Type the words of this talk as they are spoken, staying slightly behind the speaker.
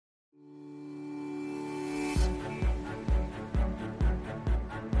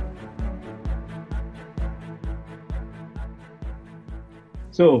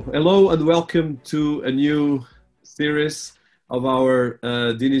So, hello and welcome to a new series of our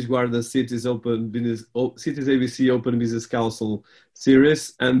Dinis Guarda Cities Cities ABC Open Business Council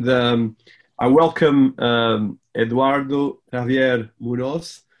series. And I welcome Eduardo Javier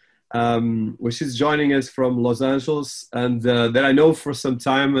Munoz, which is joining us from Los Angeles, and that I know for some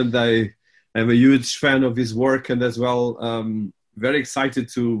time, and I am a huge fan of his work, and as well very excited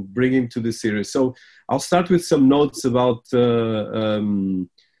to bring him to this series. So I'll start with some notes about Javier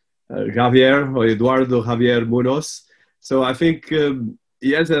or Eduardo Javier Munoz. So I think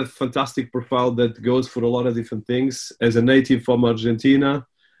he has a fantastic profile that goes for a lot of different things. As a native from Argentina,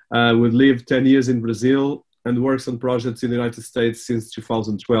 would live 10 years in Brazil and works on projects in the United States since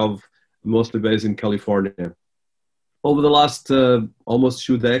 2012, mostly based in California. Over the last almost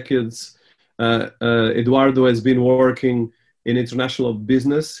 2 decades, Eduardo has been working in international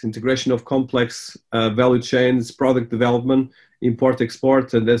business, integration of complex value chains, product development,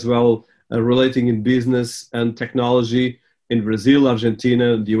 import-export, and as well relating in business and technology in Brazil,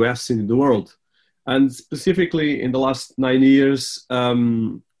 Argentina, the US, and in the world. And specifically in the last 9 years,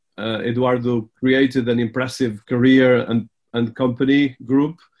 Eduardo created an impressive career and company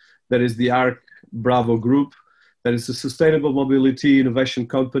group that is the ARC Bravo Group, that is a sustainable mobility innovation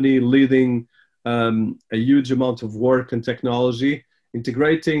company leading a huge amount of work and technology,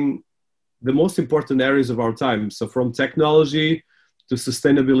 integrating the most important areas of our time. So from technology to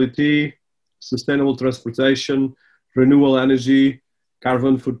sustainability, sustainable transportation, renewable energy,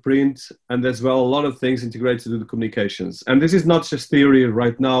 carbon footprint, and as well a lot of things integrated with the communications. And this is not just theory.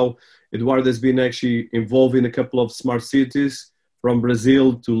 Right now, Eduardo has been actually involved in a couple of smart cities from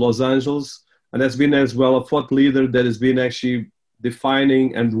Brazil to Los Angeles, and has been as well a thought leader that has been actually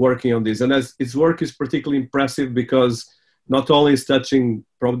defining and working on this. And as his work is particularly impressive because not only is touching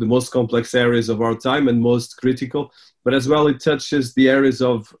probably the most complex areas of our time and most critical, but as well it touches the areas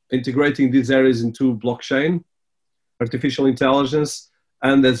of integrating these areas into blockchain, artificial intelligence,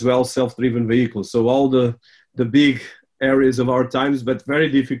 and as well self-driven vehicles. So all the big areas of our times, but very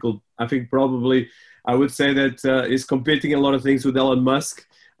difficult. I think probably I would say that he's competing in a lot of things with Elon Musk.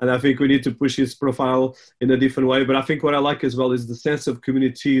 And I think we need to push his profile in a different way. But I think what I like as well is the sense of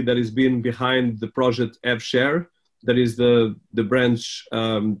community that is being behind the project AppShare. That is the branch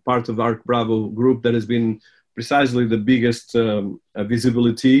part of ARC Bravo Group that has been precisely the biggest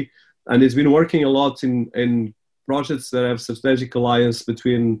visibility. And it's been working a lot in projects that have strategic alliance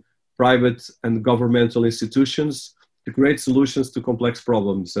between private and governmental institutions to create solutions to complex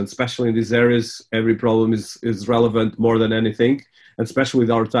problems. And especially in these areas, every problem is relevant more than anything. And especially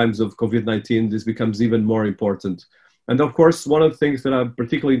with our times of COVID-19, this becomes even more important. And of course, one of the things that are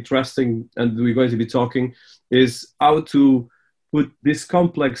particularly interesting, and we're going to be talking, is how to put these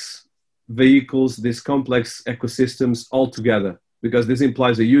complex vehicles, these complex ecosystems all together, because this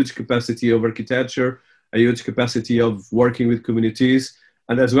implies a huge capacity of architecture, a huge capacity of working with communities,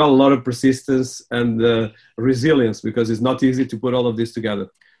 and as well a lot of persistence and resilience, because it's not easy to put all of this together.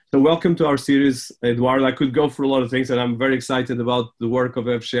 So welcome to our series, Eduardo. I could go for a lot of things, and I'm very excited about the work of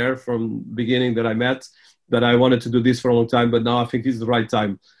AppShare from the beginning that I met, that I wanted to do this for a long time, but now I think it's the right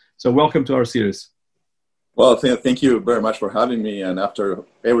time. So welcome to our series. Well, thank you very much for having me. And after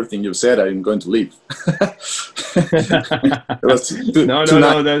everything you've said, I'm going to leave. No.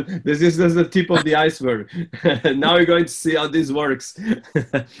 This is the tip of the iceberg. Now you're going to see how this works.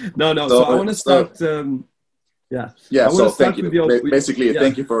 So I want to start... So thank you. Basically,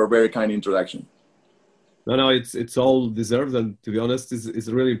 thank you for a very kind introduction. No, it's all deserved, and to be honest, it's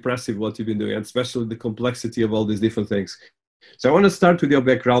really impressive what you've been doing, and especially the complexity of all these different things. So I want to start with your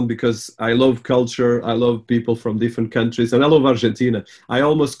background because I love culture, I love people from different countries, and I love Argentina. I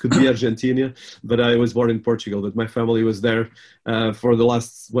almost could be Argentina, but I was born in Portugal, but my family was there for the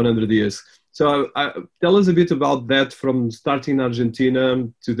last 100 years. So tell us a bit about that, from starting Argentina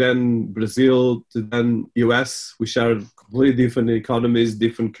to then Brazil to then US, which are completely different economies,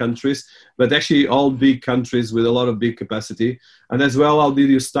 different countries, but actually all big countries with a lot of big capacity. And as well, how did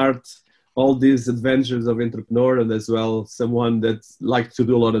you start all these adventures of entrepreneur, and as well someone that likes to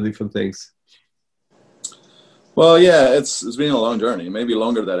do a lot of different things? Well, yeah, it's been a long journey, maybe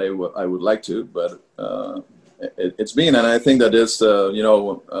longer than I would like to, but it's been, and I think that is,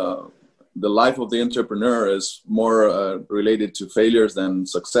 the life of the entrepreneur is more related to failures than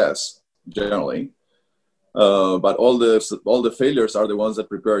success, generally. But all the failures are the ones that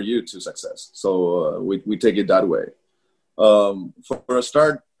prepare you to success. So we take it that way. For a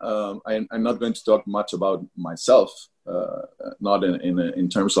start, I'm not going to talk much about myself, not in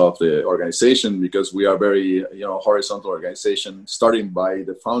terms of the organization, because we are very horizontal organization, starting by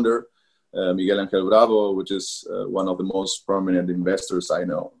the founder Miguel Angel Bravo, which is one of the most prominent investors I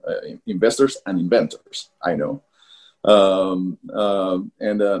know, investors and inventors I know, and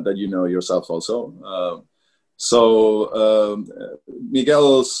that you know yourself also.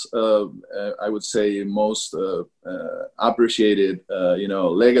 Miguel's, I would say, most appreciated,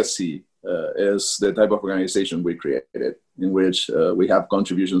 legacy is the type of organization we created, in which we have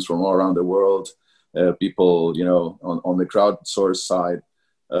contributions from all around the world, people, on the crowdsource side,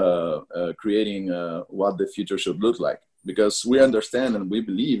 creating what the future should look like. Because we understand and we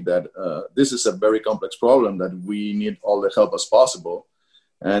believe that this is a very complex problem that we need all the help as possible.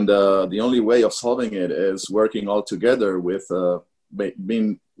 And the only way of solving it is working all together with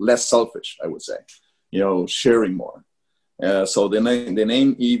being less selfish, I would say, sharing more. So the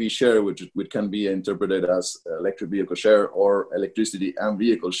name EV share, which can be interpreted as electric vehicle share or electricity and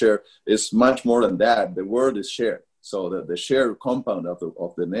vehicle share, is much more than that. The word is share. So the share compound of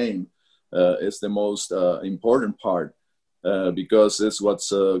the name is the most important part, because it's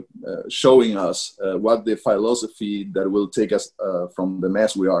what's showing us what the philosophy that will take us from the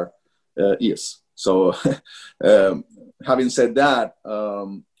mess we are is. So having said that,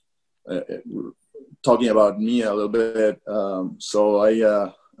 talking about me a little bit, so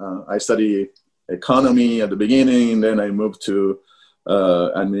I studied economy at the beginning, then I moved to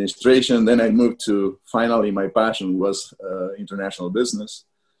administration, then I moved to, finally my passion was international business.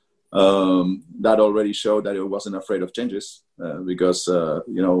 That already showed that I wasn't afraid of changes, because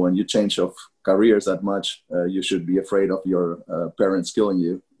when you change of careers that much, you should be afraid of your parents killing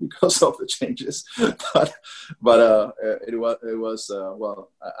you because of the changes. but it was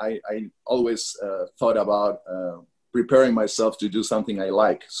I always thought about preparing myself to do something I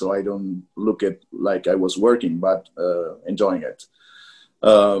like, so I don't look at like I was working, but enjoying it.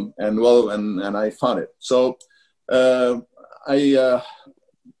 And I found it. So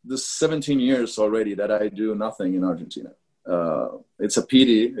the 17 years already that I do nothing in Argentina. It's a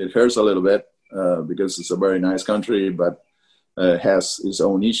pity. It hurts a little bit because it's a very nice country, but has its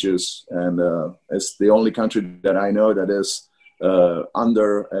own issues. And it's the only country that I know that is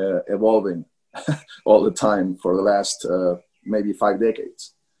under evolving all the time for the last maybe 5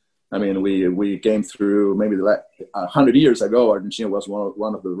 decades. I mean, we came through maybe 100 years ago, Argentina was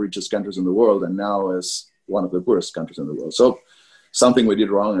one of the richest countries in the world, and now is one of the poorest countries in the world. So something we did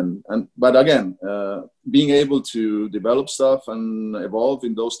wrong. But again, being able to develop stuff and evolve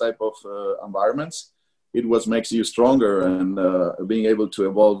in those type of environments, it makes you stronger, and being able to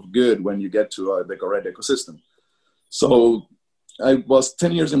evolve good when you get to the correct ecosystem. So I was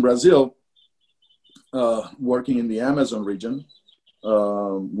 10 years in Brazil, working in the Amazon region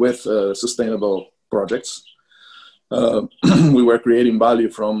with sustainable projects. We were creating value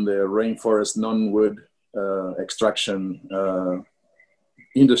from the rainforest non-wood extraction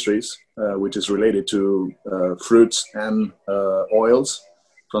industries, which is related to fruits and oils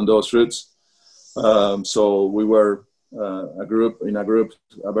from those fruits. So we were a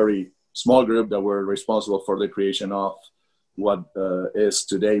very small group that were responsible for the creation of what is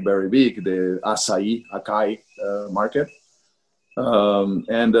today very big, the acai market.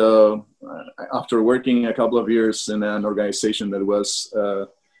 And after working a couple of years in an organization that was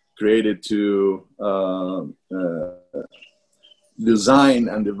created to design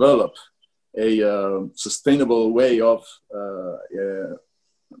and develop a sustainable way of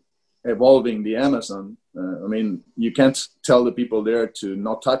evolving the Amazon. I mean, you can't tell the people there to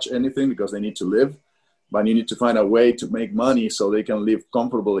not touch anything because they need to live, but you need to find a way to make money so they can live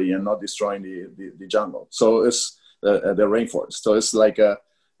comfortably and not destroying the jungle. So it's the rainforest. So it's like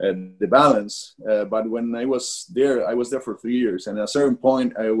the balance. But when I was there for 3 years. And at a certain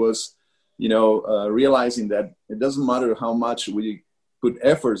point, I was, realizing that it doesn't matter how much we put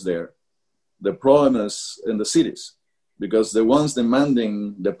efforts there. The problem is in the cities, because the ones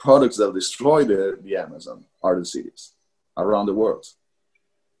demanding the products that destroy the Amazon are the cities around the world.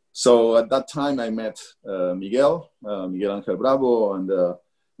 So at that time, I met Miguel Angel Bravo, and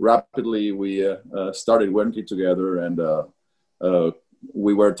rapidly we started working together, and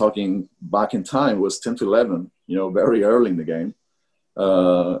we were talking back in time, it was 10 to 11, very early in the game,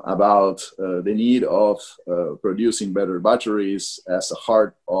 about the need of producing better batteries as a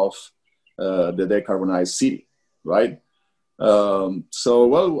heart of the decarbonized city, right? I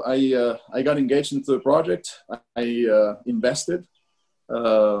got engaged into the project. I invested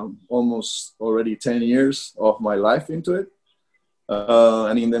almost already 10 years of my life into it.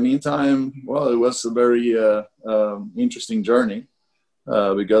 And in the meantime, it was a very interesting journey,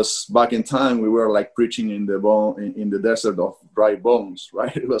 because back in time we were like preaching in the desert of dry bones,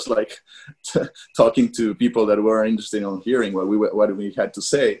 right? It was like talking to people that were interested in hearing what we had to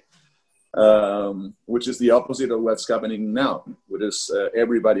say. which is the opposite of what's happening now, which is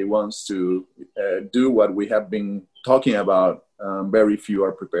everybody wants to do what we have been talking about. Very few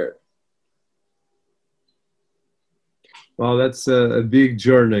are prepared. Well, that's a big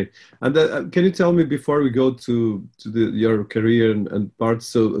journey. And can you tell me, before we go to your career and parts,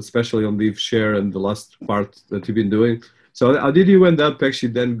 so especially on the share and the last part that you've been doing, so how did you end up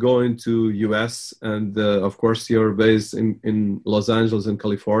actually then going to US, and of course you're based in Los Angeles and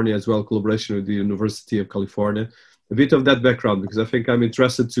California as well, collaboration with the University of California. A bit of that background, because I think I'm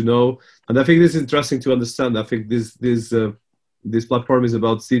interested to know, and I think this is interesting to understand. I think this platform is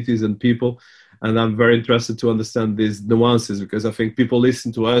about cities and people, and I'm very interested to understand these nuances, because I think people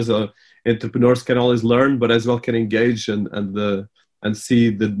listen to us, entrepreneurs can always learn, but as well can engage and see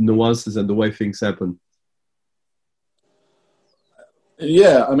the nuances and the way things happen.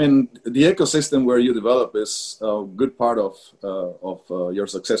 Yeah, I mean, the ecosystem where you develop is a good part of your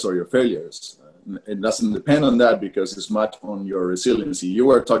success or your failures. It doesn't depend on that, because it's much on your resiliency. You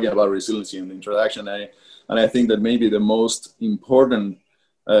were talking about resiliency in the introduction, and I think that maybe the most important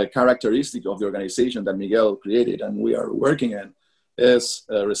characteristic of the organization that Miguel created and we are working in is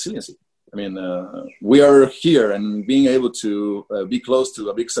resiliency. I mean, we are here and being able to be close to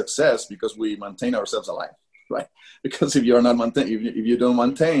a big success because we maintain ourselves alive, right? Because if you're not if you don't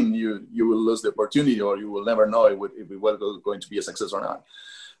maintain, you will lose the opportunity, or you will never know if it was going to be a success or not.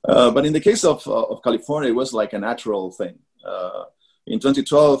 But in the case of California, it was like a natural thing. In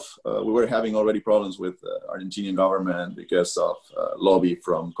 2012, we were having already problems with Argentinian government because of lobby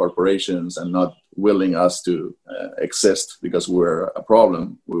from corporations and not willing us to exist because we were a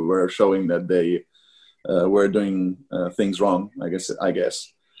problem. We were showing that they were doing things wrong, I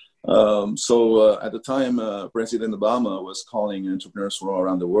guess. So at the time, President Obama was calling entrepreneurs from all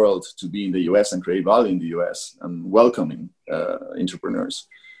around the world to be in the US and create value in the US and welcoming entrepreneurs.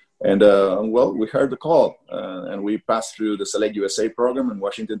 And well, we heard the call and we passed through the Select USA program in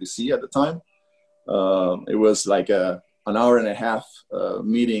Washington, D.C. at the time. It was like an hour and a half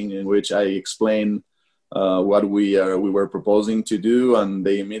meeting in which I explained what we were proposing to do. And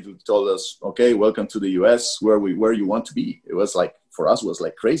they immediately told us, okay, welcome to the US, where you want to be. It was like, for us, it was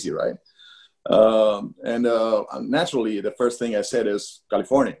like crazy, right? And naturally, the first thing I said is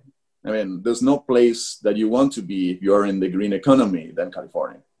California. I mean, there's no place that you want to be if you're in the green economy than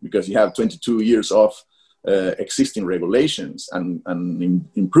California, because you have 22 years of existing regulations and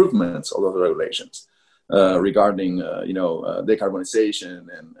improvements of those regulations regarding, decarbonization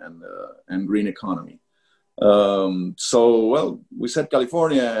and green economy. So, well, we said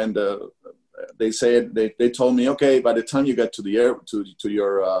California, and they told me, okay, by the time you get to to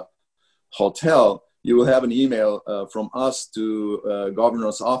your hotel, you will have an email from us to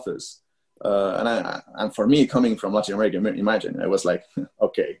governor's office. And for me, coming from Latin America, imagine, I was like,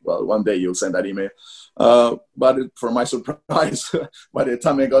 okay, well, one day you'll send that email. But for my surprise, by the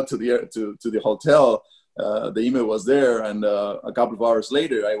time I got to the hotel, the email was there. And a couple of hours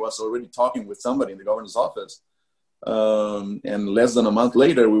later, I was already talking with somebody in the governor's office. And less than a month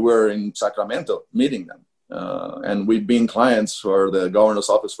later, we were in Sacramento meeting them. And we've been clients for the Governor's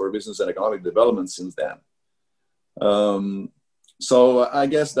Office for Business and Economic Development since then. So I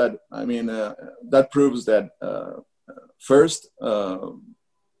guess that, that proves that first,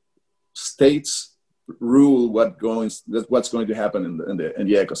 states rule what's going to happen in the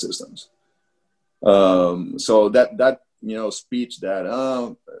ecosystems. So that speech that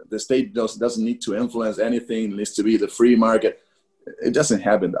the state doesn't need to influence anything, it needs to be the free market, it doesn't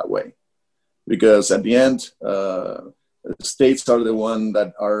happen that way. Because at the end, states are the ones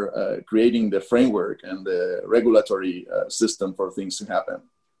that are creating the framework and the regulatory system for things to happen.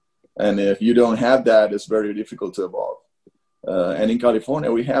 And if you don't have that, it's very difficult to evolve. And in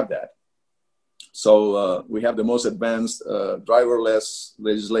California, we have that. So we have the most advanced driverless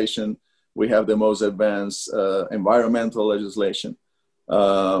legislation. We have the most advanced environmental legislation. We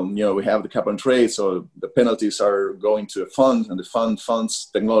have the cap and trade, so the penalties are going to a fund, and the fund funds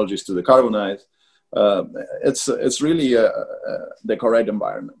technologies to decarbonize. It's really the correct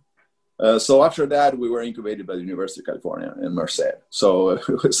environment. So after that, we were incubated by the University of California in Merced. So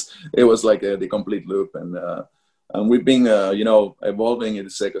it was like the complete loop, and we've been evolving in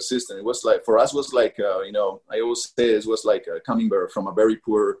this ecosystem. It was like, for us, was like I always say it was like coming from a very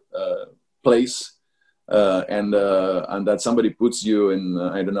poor place. And that somebody puts you in,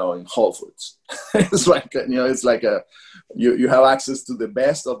 in Whole Foods. It's like, it's like you have access to the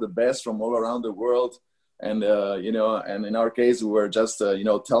best of the best from all around the world. And, and in our case, we were just,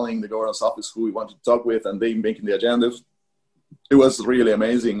 telling the governor's office who we wanted to talk with, and they making the agenda. It was really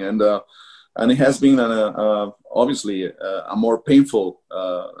amazing. And And it has been obviously a more painful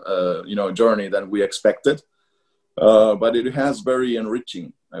journey than we expected, but it has very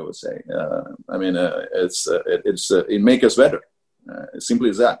enriching, I would say. It makes us better. As simply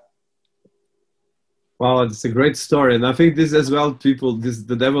as that. Wow, it's a great story, and I think this as well.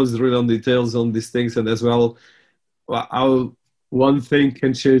 The devil is really on details on these things, and as well, how one thing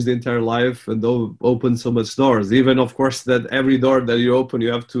can change the entire life and open so much doors. Even, of course, that every door that you open,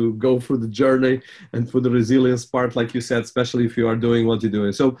 you have to go through the journey and through the resilience part, like you said, especially if you are doing what you're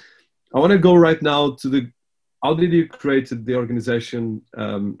doing. So I want to go right now to how did you create the organization,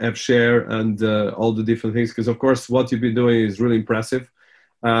 AppShare, and all the different things? Because, of course, what you've been doing is really impressive.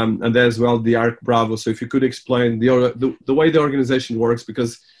 And as well, the Arc Bravo. So if you could explain the way the organization works,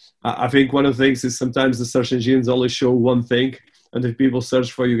 because I think one of the things is sometimes the search engines only show one thing, and if people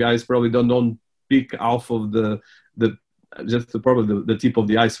search for you guys, probably don't pick off of the tip of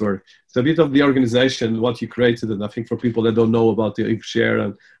the iceberg. So a bit of the organization, what you created, and I think for people that don't know about the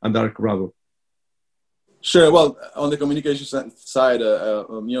AppShare and Arc Bravo. Sure. Well, on the communication side,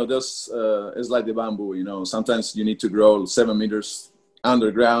 this is like the bamboo. Sometimes you need to grow 7 meters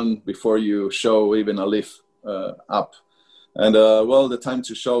underground before you show even a leaf up. And the time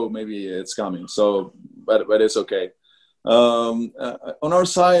to show, maybe it's coming. So, but it's okay. On our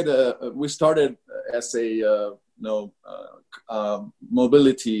side, we started as a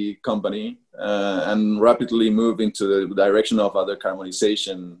mobility company and rapidly moved into the direction of other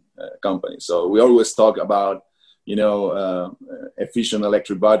carbonization companies. So we always talk about efficient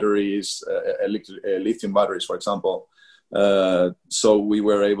electric batteries, lithium batteries, for example. So we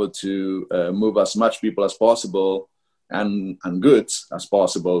were able to move as much people as possible and goods as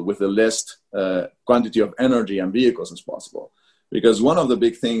possible with the least quantity of energy and vehicles as possible. Because one of the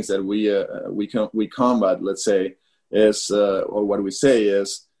big things that we combat, let's say, is, or what we say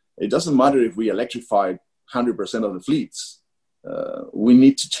is, it doesn't matter if we electrify 100% of the fleets. We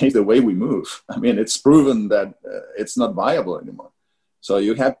need to change the way we move. I mean, it's proven that it's not viable anymore. So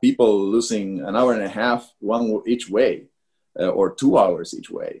you have people losing an hour and a half one each way, or 2 hours each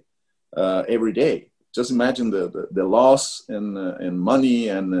way, every day. Just imagine the loss in money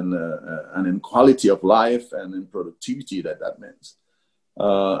and in quality of life and in productivity that means.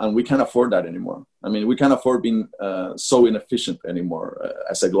 And we can't afford that anymore. I mean, we can't afford being so inefficient anymore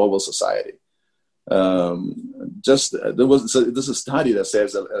as a global society. There's a study that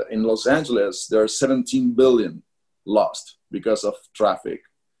says that in Los Angeles, there are 17 billion lost because of traffic,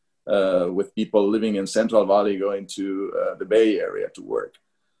 with people living in Central Valley going to the Bay Area to work.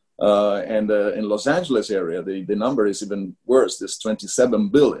 And in Los Angeles area, the number is even worse. It's 27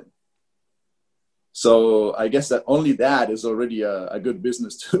 billion. So I guess that only that is already a good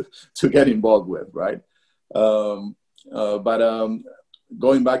business to get involved with, right?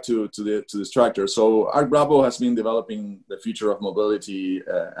 Going back to the structure. So Arc Bravo has been developing the future of mobility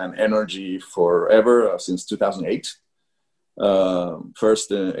and energy forever, since 2008.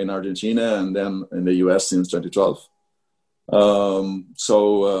 First in Argentina and then in the US since 2012.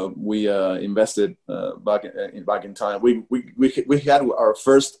 We invested back in time. We had our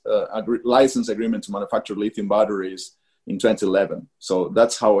first license agreement to manufacture lithium batteries in 2011. So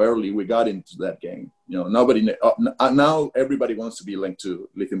that's how early we got into that game. Now everybody wants to be linked to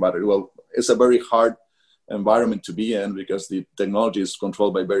lithium battery. Well, it's a very hard environment to be in because the technology is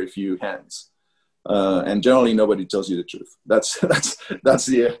controlled by very few hands. And generally nobody tells you the truth. That's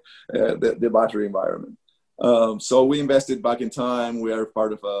the battery environment. So we invested back in time. We are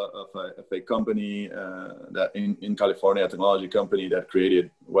part of a company that in California, a technology company that created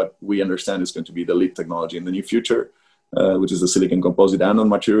what we understand is going to be the lead technology in the near future, which is the silicon composite anode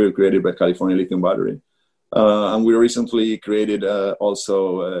material created by California Lithium Battery. And we recently created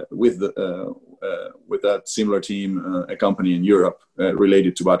also with that similar team, a company in Europe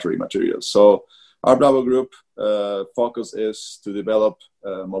related to battery materials. So our Bravo Group focus is to develop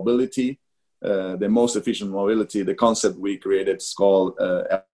mobility. The most efficient mobility. The concept we created is called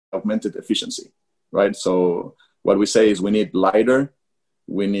augmented efficiency, right? So what we say is we need lighter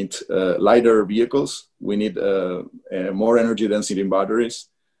vehicles, we need more energy density in batteries,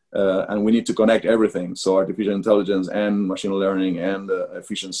 and we need to connect everything. So artificial intelligence and machine learning and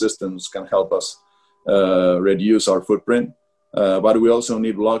efficient systems can help us reduce our footprint. But we also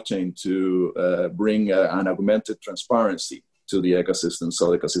need blockchain to bring an augmented transparency to the ecosystem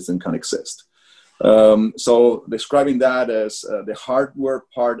so the ecosystem can exist. So describing that as the hardware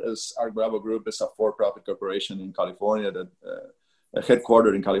part, as Arc Bravo Group is a for-profit corporation in California that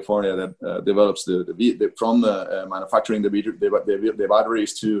headquartered in California that develops from manufacturing the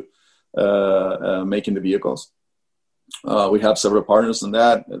batteries to making the vehicles. We have several partners in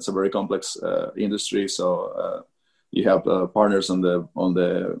that. It's a very complex industry, so you have partners on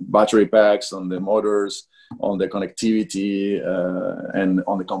the battery packs, on the motors, on the connectivity, and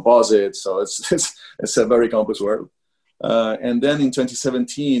on the composites. So it's a very complex world. And then in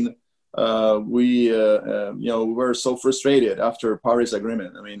 2017, we were so frustrated after Paris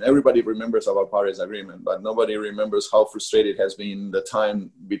Agreement. I mean, everybody remembers about Paris Agreement, but nobody remembers how frustrated has been the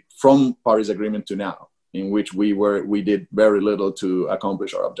time from Paris Agreement to now, in which we did very little to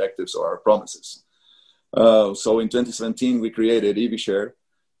accomplish our objectives or our promises. So in 2017, we created EVShare.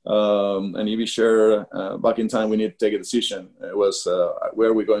 And EVShare, back in time, we need to take a decision. It was, where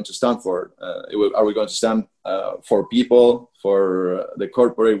are we going to stand for? Are we going to stand for people, for the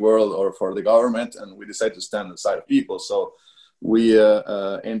corporate world, or for the government? And we decided to stand on the side of people. So we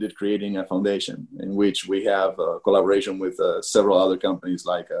ended creating a foundation in which we have collaboration with several other companies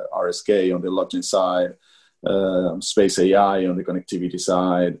like RSK on the blockchain side, Space AI on the connectivity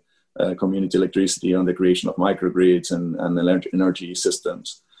side, Community Electricity on the creation of microgrids and energy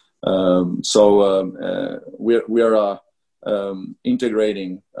systems. We are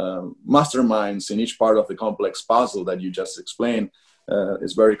integrating masterminds in each part of the complex puzzle that you just explained.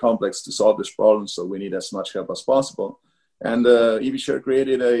 It's very complex to solve this problem, so we need as much help as possible. And EVShare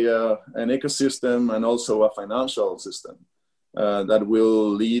created an ecosystem and also a financial system that will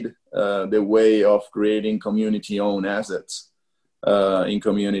lead the way of creating community-owned assets in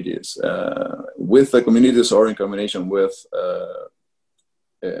communities, with the communities or in combination with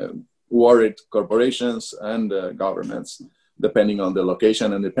worried corporations and governments, depending on the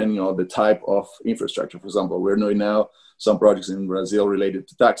location and depending on the type of infrastructure. For example, we're doing now some projects in Brazil related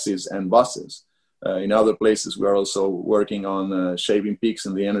to taxis and buses. In other places, we're also working on shaving peaks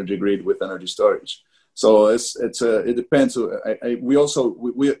in the energy grid with energy storage. So it depends. You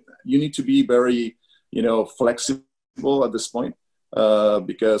need to be very, flexible at this point.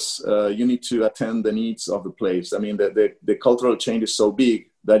 Because you need to attend the needs of the place. I mean, the cultural change is so big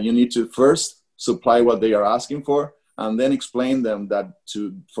that you need to first supply what they are asking for, and then explain them that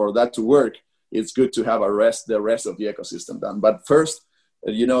for that to work, it's good to have the rest of the ecosystem done. But first,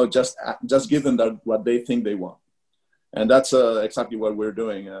 just give them what they think they want. And that's exactly what we're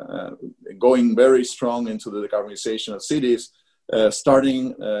doing, going very strong into the decarbonization of cities,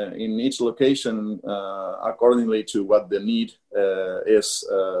 starting in each location accordingly to what the need is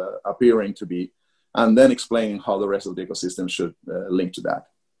appearing to be, and then explaining how the rest of the ecosystem should link to that.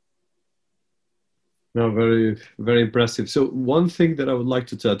 No, very, very impressive. So one thing that I would like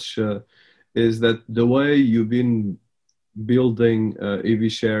to touch is that the way you've been building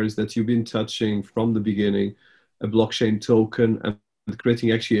EVShare is that you've been touching from the beginning a blockchain token and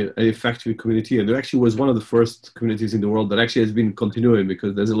creating actually an effective community. And there actually was one of the first communities in the world that actually has been continuing,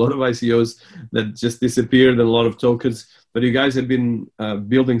 because there's a lot of ICOs that just disappeared and a lot of tokens. But you guys have been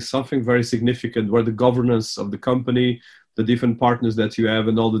building something very significant where the governance of the company, the different partners that you have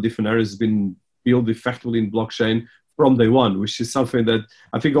and all the different areas has been built effectively in blockchain from day one, which is something that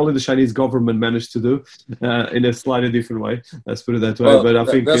I think only the Chinese government managed to do in a slightly different way. Let's put it that way. Well, but I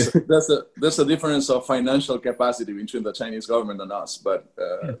think there's a difference of financial capacity between the Chinese government and us. But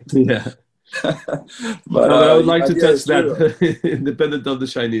yeah. But I would like to touch that, independent of the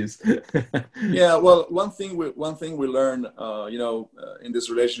Chinese. Yeah, well, one thing we learned, in this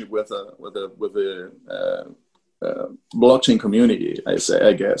relationship with the blockchain community,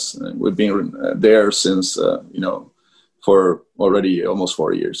 I guess we've been there since for already almost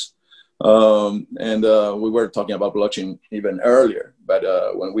 4 years, and we were talking about blockchain even earlier. But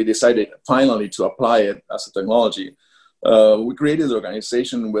when we decided finally to apply it as a technology, we created an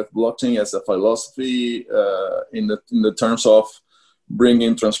organization with blockchain as a philosophy in the terms of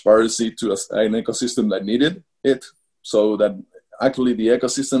bringing transparency to an ecosystem that needed it, so that actually the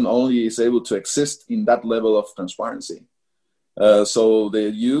ecosystem only is able to exist in that level of transparency. So the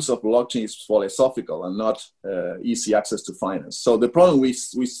use of blockchain is philosophical and not easy access to finance. So the problem we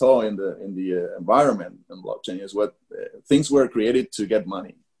saw in the environment in blockchain is what things were created to get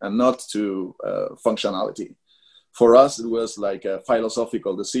money and not to functionality. For us, it was like a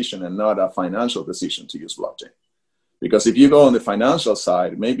philosophical decision and not a financial decision to use blockchain. Because if you go on the financial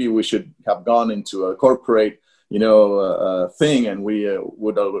side, maybe we should have gone into a corporate thing, and we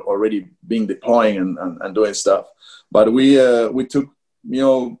would already been deploying and doing stuff. But we took,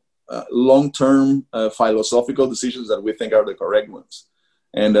 long-term philosophical decisions that we think are the correct ones.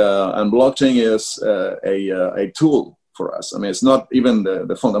 And blockchain is a tool for us. I mean, it's not even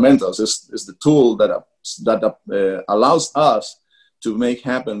the fundamentals. It's the tool that allows us to make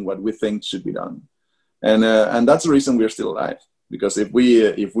happen what we think should be done. And that's the reason we're still alive. Because if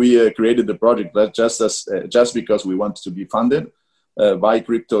we created the project just because we wanted to be funded by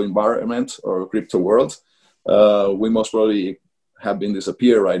crypto environment or crypto world, we most probably have been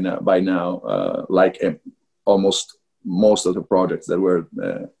disappear right now by now, like almost most of the projects that were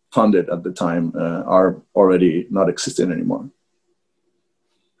funded at the time are already not existing anymore.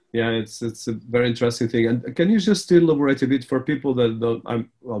 Yeah, it's a very interesting thing. And can you just elaborate a bit for people that don't?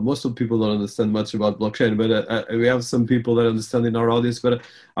 Most of the people don't understand much about blockchain, but we have some people that understand in our audience. But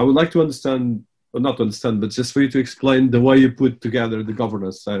I would like to understand, or not to understand, but just for you to explain the way you put together the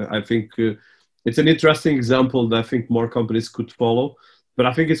governance. I think it's an interesting example that I think more companies could follow. But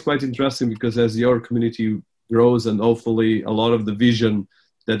I think it's quite interesting because as your community grows and hopefully a lot of the vision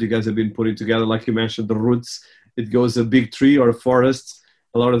that you guys have been putting together, like you mentioned, the roots, it goes a big tree or a forest.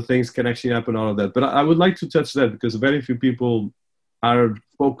 A lot of things can actually happen out of that. But I would like to touch that because very few people are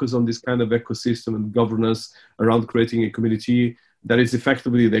focused on this kind of ecosystem and governance around creating a community that is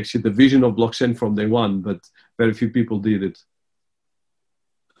effectively actually the vision of blockchain from day one, but very few people did it.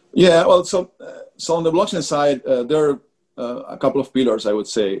 Yeah, well, so on the blockchain side, there are a couple of pillars, I would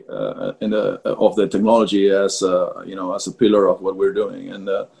say, of the technology as as a pillar of what we're doing, and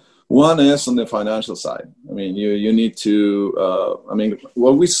one is on the financial side. I mean, you need to.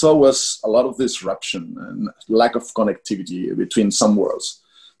 What we saw was a lot of disruption and lack of connectivity between some worlds.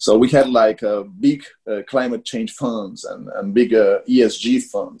 So we had like big climate change funds and big ESG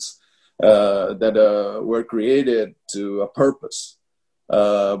funds that were created to a purpose,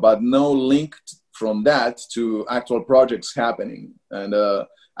 but no link from that to actual projects happening. And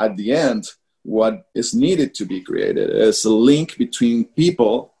at the end, what is needed to be created is a link between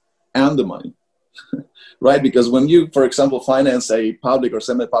people and the money, right? Because when you, for example, finance a public or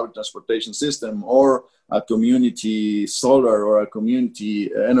semi-public transportation system or a community solar or a community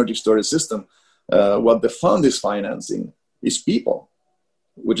energy storage system, what the fund is financing is people,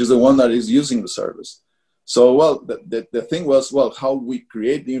 which is the one that is using the service. So, well, the thing was, well, how we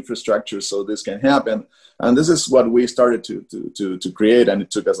create the infrastructure so this can happen. And this is what we started to create. And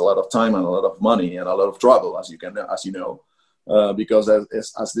it took us a lot of time and a lot of money and a lot of trouble, as you know. Because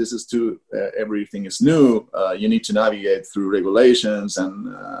as this is everything is new, you need to navigate through regulations and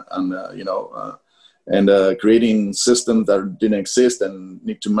creating systems that didn't exist and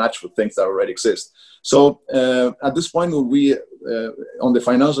need to match with things that already exist. So at this point, we on the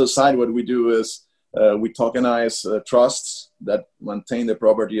financial side, what we do is we tokenize trusts that maintain the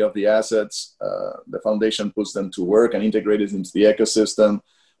property of the assets. The foundation puts them to work and integrates into the ecosystem.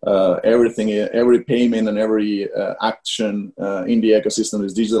 Every payment and every action in the ecosystem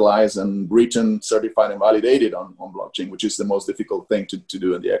is digitalized and written, certified, and validated on blockchain, which is the most difficult thing to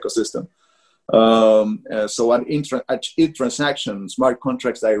do in the ecosystem. So at each transaction, smart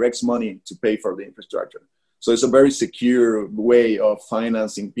contracts directs money to pay for the infrastructure. So it's a very secure way of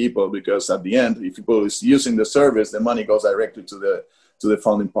financing people because at the end, if people is using the service, the money goes directly to the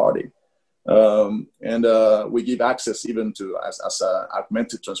funding party. We give access even to as a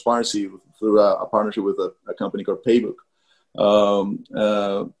augmented transparency through a partnership with a company called Paybook.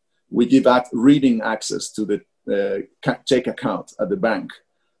 We give reading access to the check account at the bank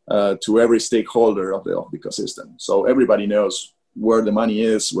to every stakeholder of the ecosystem. So everybody knows where the money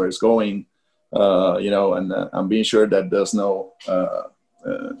is, where it's going, and being sure that there's no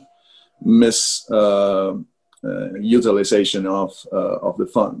utilization of the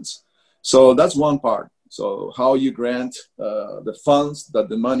funds. So that's one part. So how you grant the funds that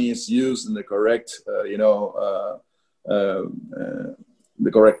the money is used in the correct,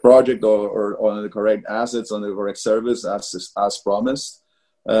 the correct project or on the correct assets, on the correct service as promised,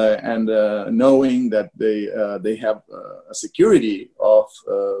 and knowing that they have a security of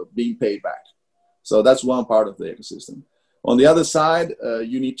being paid back. So that's one part of the ecosystem. On the other side,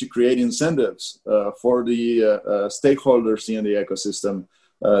 you need to create incentives for the stakeholders in the ecosystem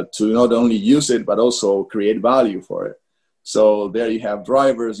to not only use it, but also create value for it. So there you have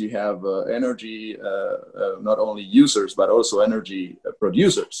drivers, you have energy, not only users, but also energy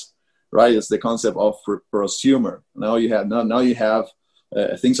producers, right? It's the concept of prosumer. Now you have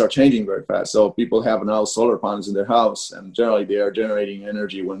things are changing very fast. So people have now solar panels in their house, and generally they are generating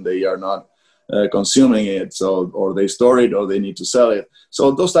energy when they are not consuming it. So, or they store it, or they need to sell it.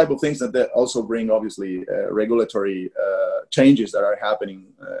 So those type of things that also bring obviously regulatory changes that are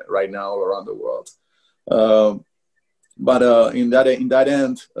happening right now around the world. But in that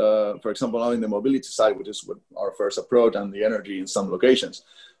end, for example, now in the mobility side, which is what our first approach, and the energy in some locations,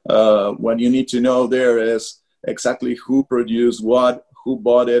 what you need to know there is exactly who produced what, who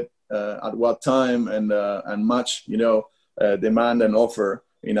bought it, at what time, and match demand and offer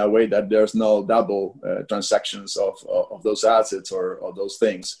in a way that there's no double transactions of those assets or those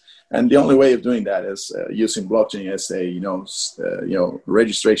things. And the only way of doing that is using blockchain as a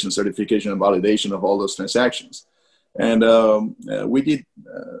registration, certification, and validation of all those transactions. And we did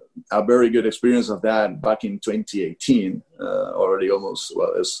a very good experience of that back in 2018. Already almost,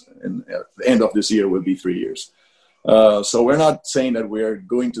 well, at the end of this year will be 3 years. So we're not saying that we're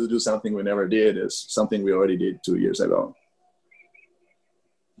going to do something we never did. It's something we already did 2 years ago.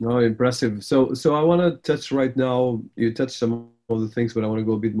 No, impressive. So I want to touch right now, you touched some of the things, but I want to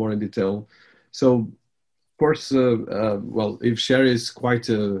go a bit more in detail. So, of course, well, IFShare is quite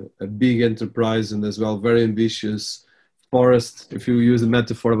a big enterprise and as well very ambitious forest. If you use the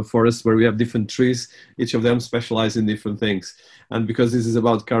metaphor of a forest where we have different trees, each of them specialize in different things. And because this is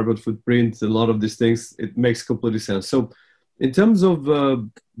about carbon footprint, a lot of these things, it makes completely sense. So in terms of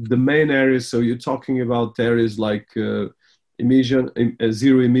the main areas, so you're talking about areas like zero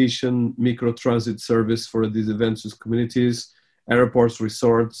emission, micro transit service for disadvantaged communities, airports,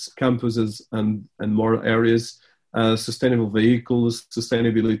 resorts, campuses, and more areas, sustainable vehicles,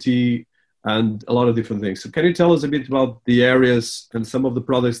 sustainability, and a lot of different things. So can you tell us a bit about the areas and some of the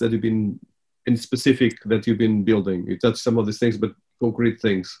products that you've been in specific that you've been building? You touched some of these things, but concrete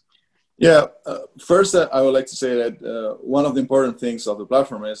things. Yeah, first I would like to say that one of the important things of the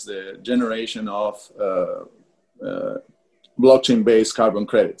platform is the generation of blockchain-based carbon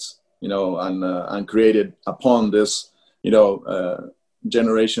credits, and created upon this,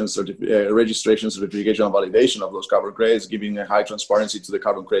 registration, certification, and validation of those carbon credits, giving a high transparency to the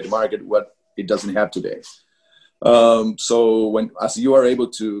carbon credit market, what it doesn't have today. So as you are able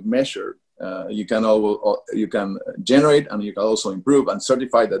to measure, you can generate and you can also improve and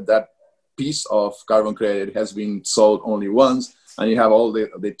certify that piece of carbon credit has been sold only once, and you have all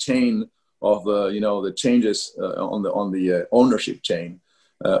the chain of the changes on the ownership chain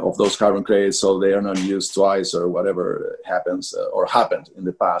of those carbon credits, so they are not used twice or whatever happens or happened in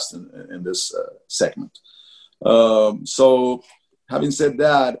the past in this segment. So having said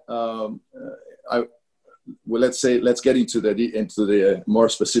that, let's get into the more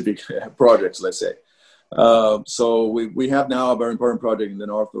specific projects, let's say. So we have now a very important project in the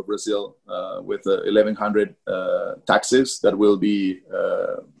north of Brazil with 1,100 taxis that will be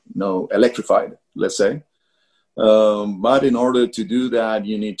electrified, let's say. But in order to do that,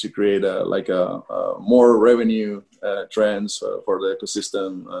 you need to create a more revenue trends for the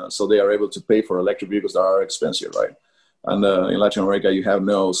ecosystem, so they are able to pay for electric vehicles that are expensive, right? And in Latin America, you have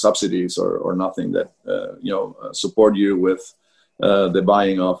no subsidies or nothing that support you with the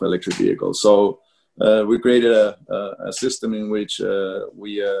buying of electric vehicles. So we created a system in which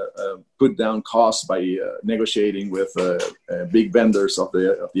we put down costs by negotiating with big vendors of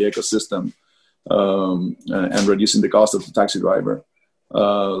the ecosystem. And reducing the cost of the taxi driver,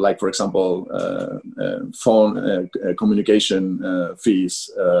 like for example, phone communication fees,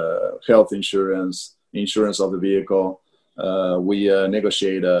 health insurance of the vehicle. We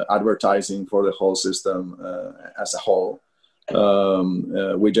negotiate advertising for the whole system as a whole.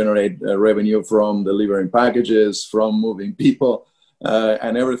 We generate revenue from delivering packages, from moving people,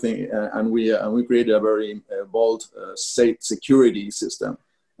 and everything. And we created a very bold security system.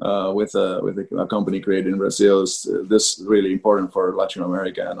 With a company created in Brazil. This is really important for Latin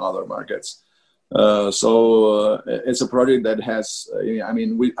America and other markets. So it's a project that has,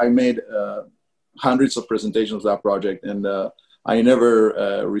 I made hundreds of presentations of that project, and I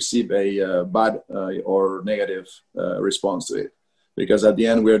never received a bad or negative response to it. Because at the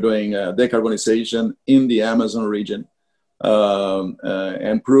end, we're doing decarbonization in the Amazon region.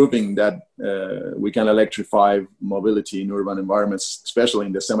 And proving that we can electrify mobility in urban environments, especially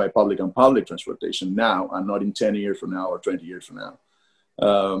in the semi-public and public transportation now, and not in 10 years from now or 20 years from now.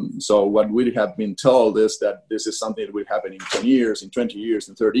 So what we have been told is that this is something that will happen in 10 years, in 20 years,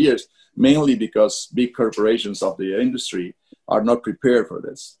 in 30 years, mainly because big corporations of the industry are not prepared for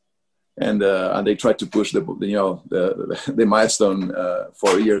this. And they try to push the milestone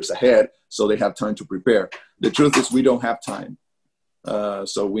 4 years ahead, so they have time to prepare. The truth is, we don't have time.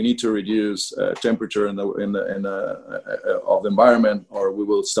 So we need to reduce temperature of the environment, or we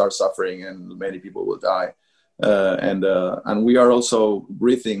will start suffering, and many people will die. And we are also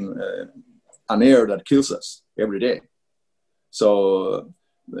breathing an air that kills us every day. So.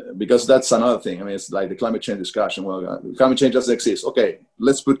 Because that's another thing. I mean, it's like the climate change discussion. Well, climate change doesn't exist. Okay,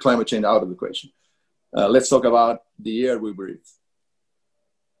 let's put climate change out of the equation. Let's talk about the air we breathe.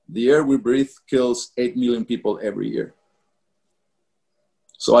 The air we breathe kills 8 million people every year.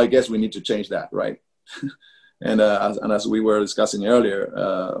 So I guess we need to change that, right? And as we were discussing earlier,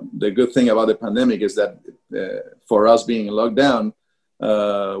 the good thing about the pandemic is that for us being in lockdown,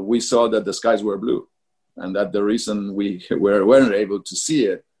 we saw that the skies were blue, and that the reason we weren't able to see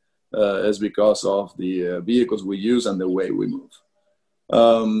it is because of the vehicles we use and the way we move.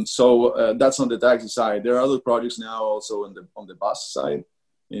 So that's on the taxi side. There are other projects now also on the bus side,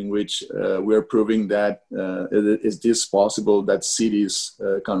 in which we're proving that it is possible that cities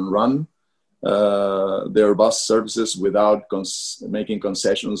can run their bus services without making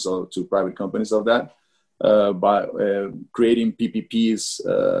concessions to private companies of that, by creating PPPs,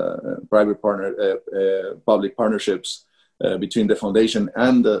 public partnerships between the foundation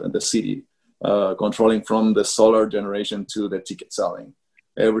and the city, controlling from the solar generation to the ticket selling.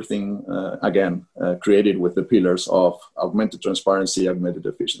 Everything, again, created with the pillars of augmented transparency, augmented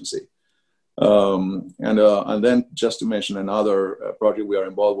efficiency. And then just to mention another project we are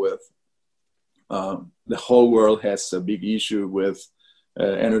involved with, the whole world has a big issue with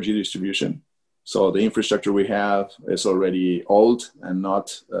energy distribution. So the infrastructure we have is already old and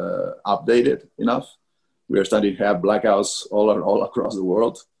not updated enough. We are starting to have blackouts all across the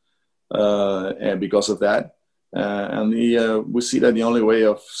world, and because of that. And we see that the only way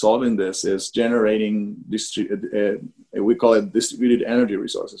of solving this is generating, we call it distributed energy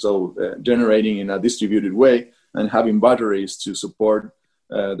resources. So generating in a distributed way and having batteries to support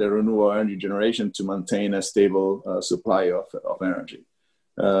the renewable energy generation to maintain a stable supply of energy.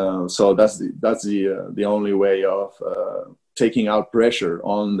 So that's the only way of taking out pressure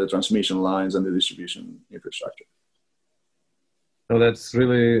on the transmission lines and the distribution infrastructure. No, that's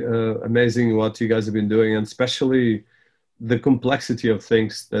really amazing what you guys have been doing, and especially the complexity of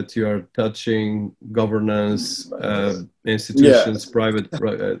things that you are touching: governance, institutions, private.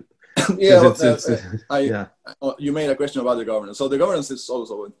 You made a question about the governance. So the governance is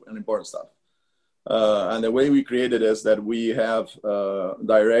also an important stuff. And the way we create it is that we have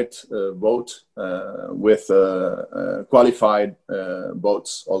direct vote with qualified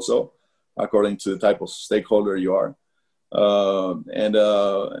votes also, according to the type of stakeholder you are. And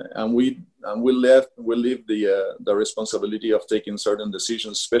we leave the responsibility of taking certain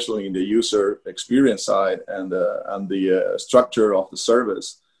decisions, especially in the user experience side and the structure of the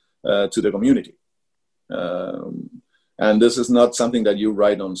service to the community. And this is not something that you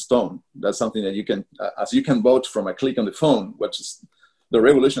write on stone. That's something that you can, as you can vote from a click on the phone, which is the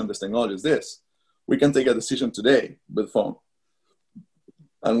revolution of this technology is this. We can take a decision today with the phone.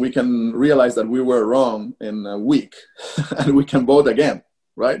 And we can realize that we were wrong in a week, and we can vote again,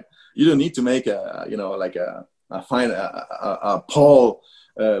 right? You don't need to make a poll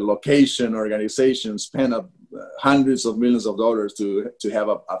location organization spend hundreds of millions of dollars to have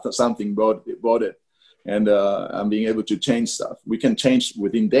something voted, and being able to change stuff. We can change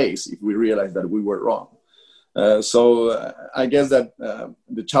within days if we realize that we were wrong. So I guess that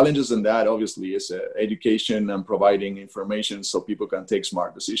the challenges in that obviously is education and providing information so people can take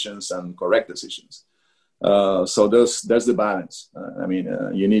smart decisions and correct decisions. So there's the balance.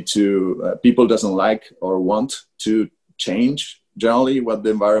 You need to, people doesn't like or want to change generally what the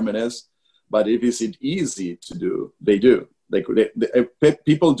environment is, but if it's easy to do, they do.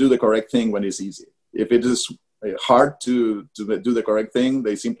 People do the correct thing when it's easy. If it is hard to do the correct thing,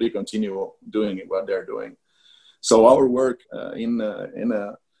 they simply continue doing what they're doing. So our work in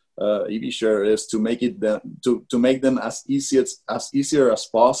EV-Share is to make it to make them as easier as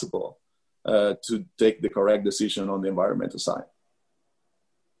possible to take the correct decision on the environmental side.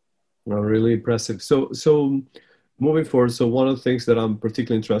 Well, really impressive. So moving forward, so one of the things that I'm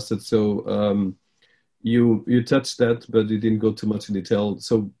particularly interested, you touched that, but you didn't go too much in detail.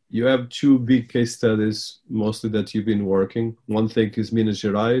 So you have two big case studies mostly that you've been working. One thing is Minas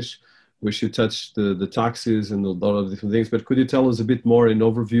Gerais, which you touched the taxis and a lot of different things, but could you tell us a bit more in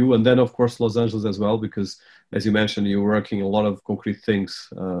overview? And then of course, Los Angeles as well, because as you mentioned, you're working a lot of concrete things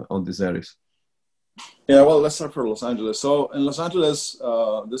on these areas. Yeah, well, let's start for Los Angeles. So in Los Angeles,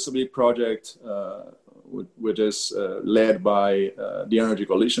 this is a big project which is led by the Energy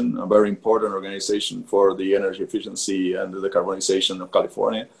Coalition, a very important organization for the energy efficiency and the decarbonization of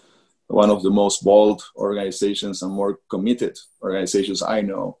California. One of the most bold organizations and more committed organizations I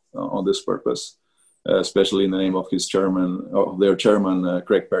know on this purpose, especially in the name of their chairman,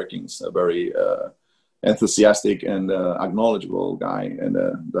 Craig Perkins, a very enthusiastic and acknowledgeable guy, and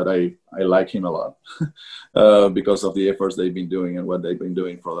that I like him a lot because of the efforts they've been doing and what they've been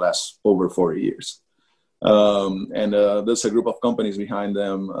doing for the last over 40 years. And there's a group of companies behind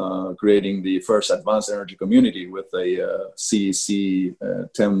them creating the first advanced energy community with a CEC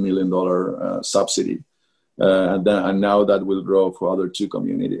 $10 million subsidy. And now that will grow for other two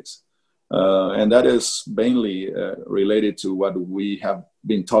communities. And that is mainly related to what we have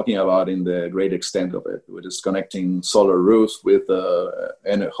been talking about in the great extent of it, which is connecting solar roofs with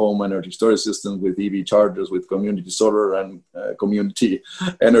home energy storage systems, with EV chargers, with community solar and community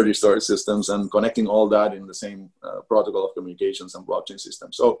energy storage systems, and connecting all that in the same protocol of communications and blockchain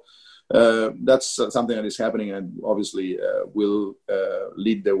systems. So that's something that is happening, and obviously will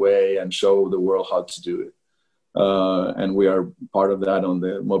lead the way and show the world how to do it. And we are part of that on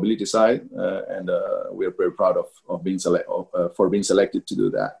the mobility side, and we are very proud of being selected to do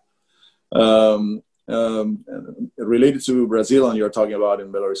that. Related to Brazil, and you're talking about in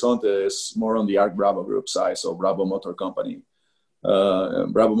Belo Horizonte, is more on the Arc Bravo Group side, so Bravo Motor Company.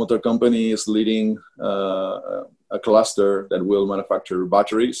 Bravo Motor Company is leading a cluster that will manufacture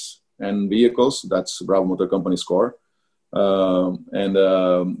batteries and vehicles. That's Bravo Motor Company's core. And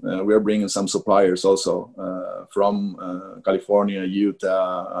we are bringing some suppliers also from California,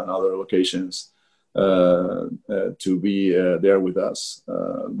 Utah, and other locations to be there with us.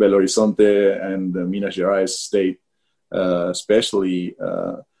 Belo Horizonte and Minas Gerais state especially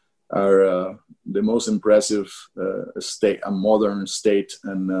are the most impressive state, a modern state,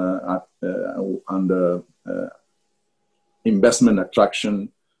 and investment attraction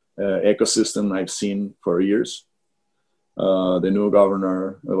ecosystem I've seen for years. The new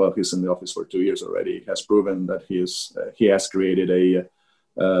governor, well, he's in the office for 2 years already, has proven that he has created a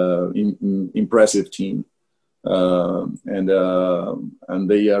impressive team, and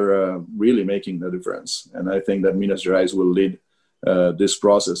they are really making the difference. And I think that Minas Gerais will lead this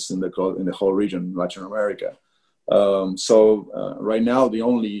process in the whole region, Latin America. So right now, the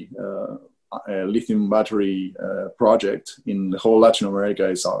only lithium battery project in the whole Latin America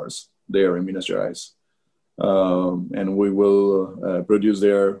is ours, there in Minas Gerais. And we will produce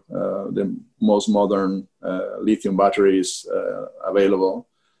there the most modern lithium batteries available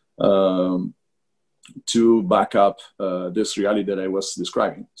to back up this reality that I was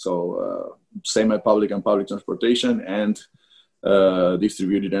describing. So semi-public and public transportation, and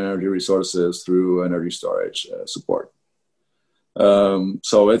distributed energy resources through energy storage support.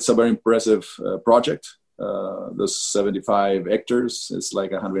 So it's a very impressive project. There's 75 hectares. It's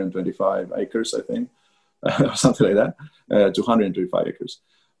like 125 acres, I think. Something like that, 225 acres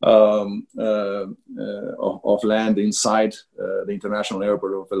of land inside the international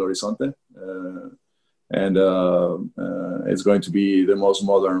airport of Belo Horizonte. And it's going to be the most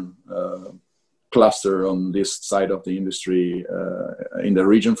modern cluster on this side of the industry in the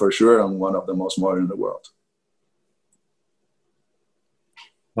region for sure, and one of the most modern in the world.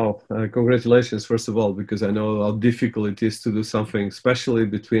 Oh, congratulations, first of all, because I know how difficult it is to do something, especially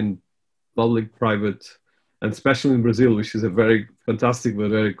between public, private, and especially in Brazil, which is a very fantastic but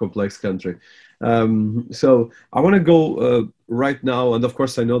very complex country. So I want to go right now, and of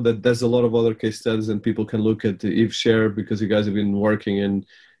course I know that there's a lot of other case studies and people can look at the EveShare, because you guys have been working in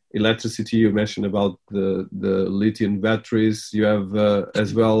electricity. You mentioned about the lithium batteries. You have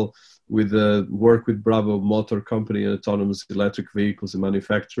as well with the work with Bravo Motor Company and autonomous electric vehicles and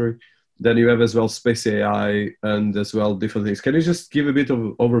manufacturing. Then you have as well Space AI and as well different things. Can you just give a bit of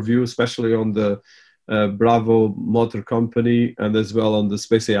overview, especially on the Bravo Motor Company and as well on the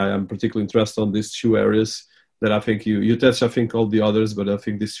Space AI? I'm particularly interested on these two areas that I think you touched, I think all the others, but I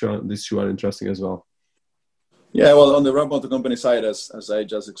think these two are interesting as well. Yeah, well, on the Bravo Motor Company side, as I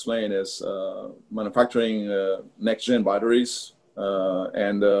just explained, is manufacturing next-gen batteries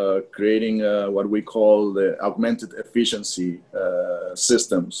and creating what we call the augmented efficiency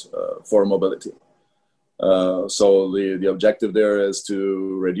systems for mobility. So the objective there is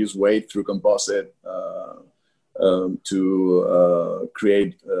to reduce weight through composite, to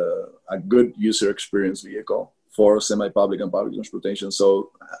create a good user experience vehicle for semi-public and public transportation.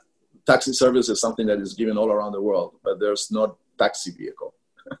 So taxi service is something that is given all around the world, but there's no taxi vehicle,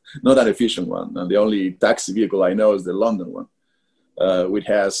 not an efficient one. And the only taxi vehicle I know is the London one, which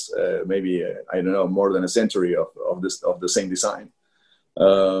has maybe, I don't know, more than a century of the same design.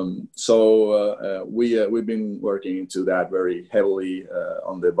 So we've been working into that very heavily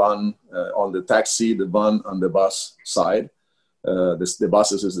on the van, on the taxi, the van, and the bus side. The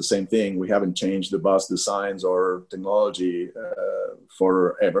buses is the same thing. We haven't changed the bus designs or technology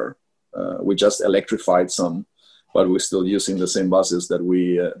forever. We just electrified some, but we're still using the same buses that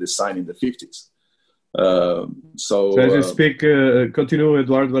we designed in the 50s. So as you speak, continue,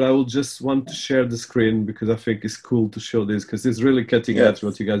 Eduardo, but I will just want to share the screen because I think it's cool to show this, because it's really cutting edge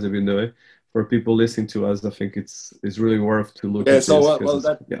what you guys have been doing. For people listening to us, I think it's really worth to look at. So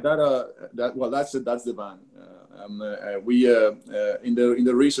that's the van. We in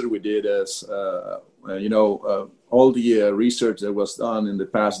the research we did is all the research that was done in the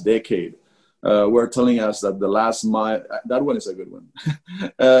past decade were telling us that the last mile, that one is a good one.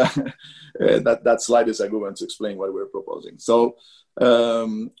 That slide is a good one to explain what we're proposing. So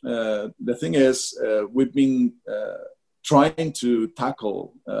the thing is, we've been trying to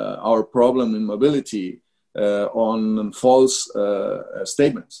tackle our problem in mobility on false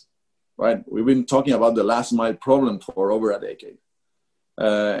statements, right? We've been talking about the last mile problem for over a decade.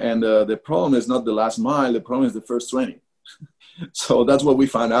 And the problem is not the last mile, the problem is the first 20. So that's what we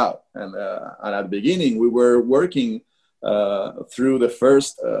found out. And at the beginning, we were working through the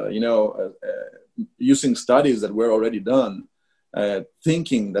first, using studies that were already done,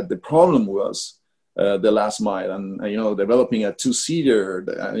 thinking that the problem was the last mile, and developing a two-seater.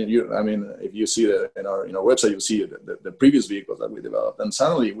 If you see in our website, you see the previous vehicles that we developed, and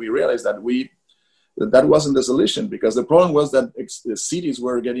suddenly we realized that that wasn't the solution, because the problem was that the cities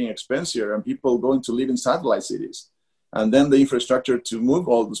were getting expensive and people going to live in satellite cities. And then the infrastructure to move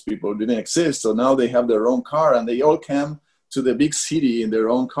all those people didn't exist. So now they have their own car and they all come to the big city in their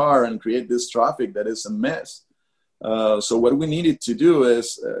own car and create this traffic that is a mess. So what we needed to do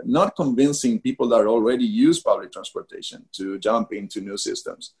is not convincing people that already use public transportation to jump into new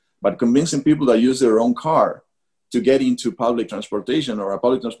systems, but convincing people that use their own car to get into public transportation, or a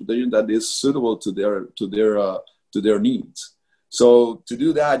public transportation that is suitable to their needs. So to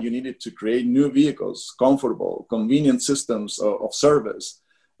do that, you needed to create new vehicles, comfortable, convenient systems of service.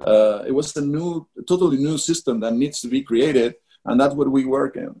 It was a totally new system that needs to be created, and that's what we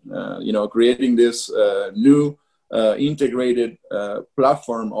work in. Creating this new integrated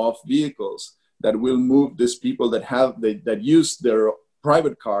platform of vehicles that will move these people that use their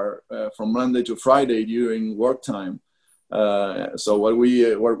private car from Monday to Friday during work time. So what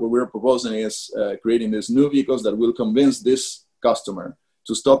we're proposing is creating these new vehicles that will convince this customer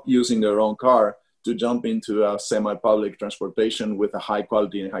to stop using their own car to jump into a semi-public transportation with a high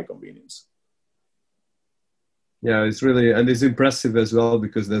quality and high convenience. Yeah, it's really, and it's impressive as well,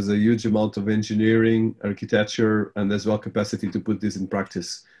 because there's a huge amount of engineering, architecture, and as well capacity to put this in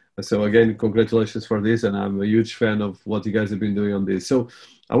practice. So again, congratulations for this, and I'm a huge fan of what you guys have been doing on this. So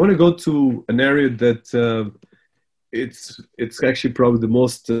I want to go to an area that it's actually probably the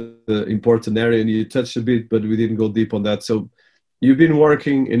most important area, and you touched a bit, but we didn't go deep on that. So you've been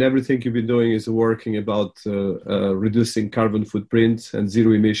working, in everything you've been doing is working about reducing carbon footprint and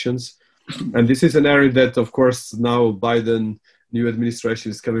zero emissions. And this is an area that, of course, now Biden new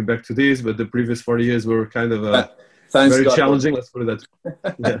administration is coming back to this, but the previous 4 years were kind of very God challenging. Let's put it that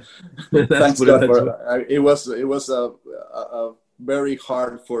way. Yeah. Thanks God for it was a very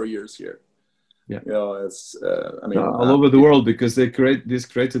hard 4 years here. Yeah, it's all over the world, because this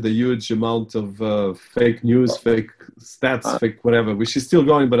created a huge amount of fake news, fake stats, fake whatever, which is still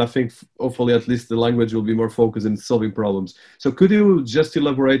going. But I think hopefully at least the language will be more focused in solving problems. So could you just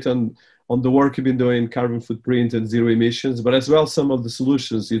elaborate on the work you've been doing, carbon footprint and zero emissions, but as well some of the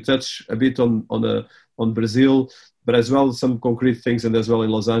solutions? You touch a bit on Brazil, but as well some concrete things, and as well in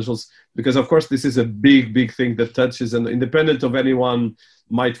Los Angeles, because of course this is a big thing that touches, and independent of anyone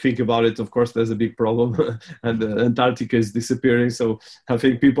might think about it, of course there's a big problem and Antarctica is disappearing. So I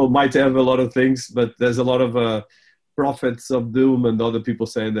think people might have a lot of things, but there's a lot of prophets of doom and other people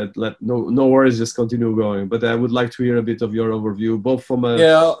saying that no worries, just continue going. But I would like to hear a bit of your overview, both from a...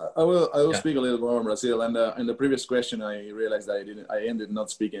 Yeah, I will speak a little more on Brazil. And in the previous question, I realized that I ended not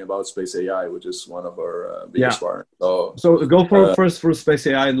speaking about Space AI, which is one of our biggest partners. So go for first for Space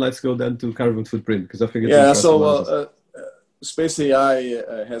AI, and let's go then to carbon footprint, because I think it's Space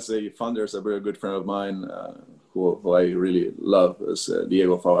AI has a founder, is a very good friend of mine, who I really love, is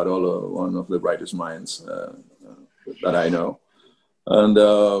Diego Favarolo, one of the brightest minds that I know. And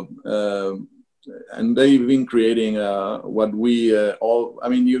they've been creating what we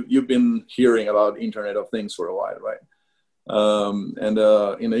you've been hearing about Internet of Things for a while, right? In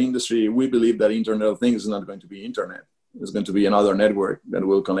the industry, we believe that Internet of Things is not going to be Internet. It's going to be another network that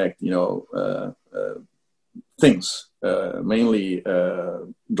will connect, things, mainly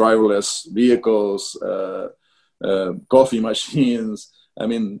driverless vehicles, coffee machines.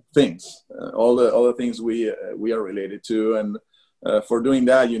 Things, all the things we are related to. And for doing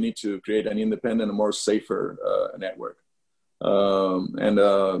that, you need to create an independent and more safer network.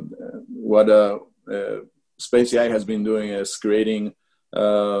 What Space AI has been doing is creating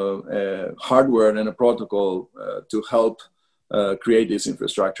a hardware and a protocol to help create this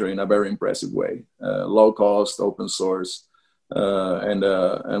infrastructure in a very impressive way, low cost, open source,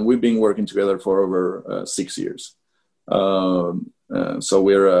 and we've been working together for over 6 years. So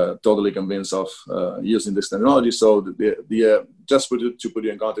we're totally convinced of using this technology. So just to put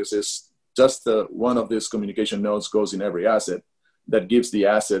you in context, is just one of these communication nodes goes in every asset. that gives the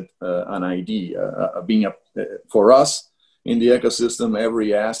asset an ID. For us in the ecosystem,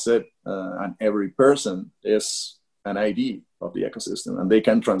 every asset and every person is an ID of the ecosystem, and they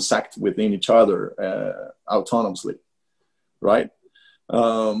can transact within each other autonomously, right?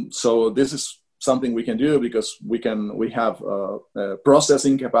 So this is something we can do because we have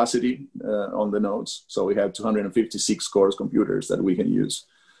processing capacity on the nodes. So we have 256 cores computers that we can use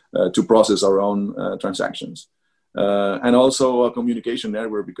to process our own transactions. And also a communication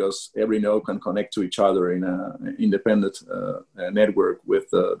network, because every node can connect to each other in an independent network with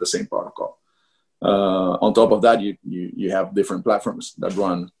the same protocol. On top of that, you have different platforms that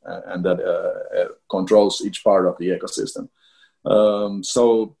run and that controls each part of the ecosystem.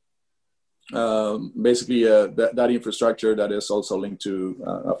 Basically, that infrastructure that is also linked to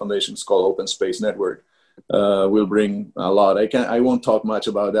a foundation called Open Space Network will bring a lot. I won't talk much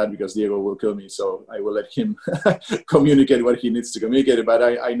about that because Diego will kill me, so I will let him communicate what he needs to communicate. But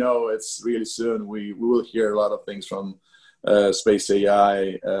I know it's really soon. We will hear a lot of things from Space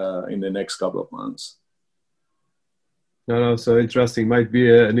AI in the next couple of months. No, so interesting. Might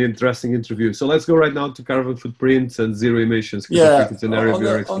be an interesting interview. So let's go right now to carbon footprints and zero emissions. Yeah, I think it's an area of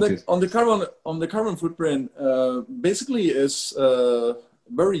your expertise. On the carbon footprint, basically is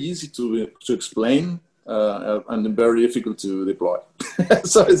very easy to explain and very difficult to deploy.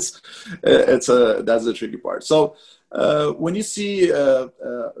 So that's the tricky part. So when you see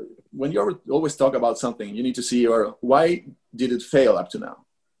when you always talk about something, you need to see why did it fail up to now,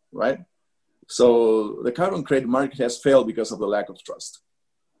 right? So the carbon credit market has failed because of the lack of trust.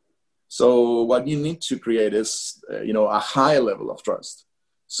 So what you need to create is, a high level of trust.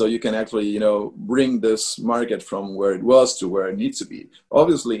 So you can actually, bring this market from where it was to where it needs to be.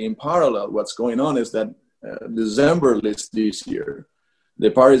 Obviously, in parallel, what's going on is that December list this year, the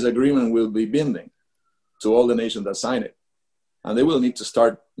Paris Agreement will be binding to all the nations that sign it. And they will need to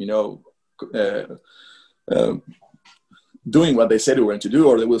start, doing what they said they were going to do,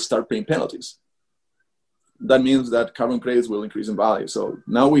 or they will start paying penalties. That means that carbon credits will increase in value. So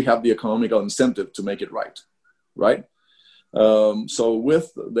now we have the economical incentive to make it right? So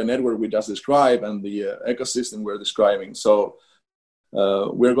with the network we just described and the ecosystem we're describing, so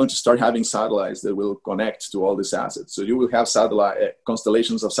we're going to start having satellites that will connect to all these assets. So you will have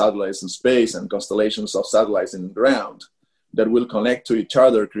constellations of satellites in space and constellations of satellites in the ground that will connect to each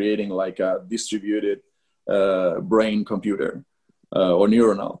other, creating like a distributed brain computer or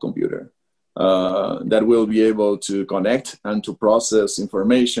neuronal computer that will be able to connect and to process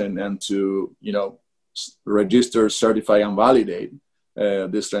information and to, register, certify, and validate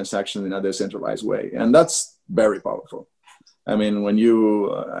this transaction in a decentralized way. And that's very powerful. I mean,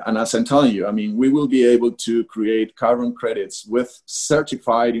 and as I'm telling you, we will be able to create carbon credits with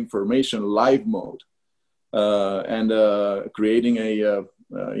certified information live mode and creating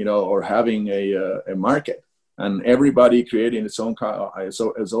or having a market. And everybody creating its own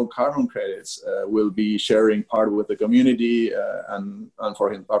carbon credits will be sharing part with the community and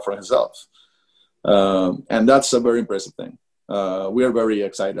for himself. And that's a very impressive thing. We are very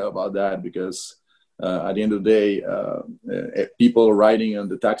excited about that because at the end of the day, people riding on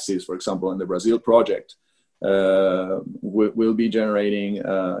the taxis, for example, in the Brazil project, will be generating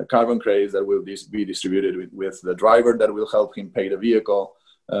carbon credits that will be distributed with the driver that will help him pay the vehicle.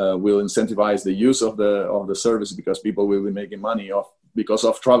 Will incentivize the use of the service because people will be making money because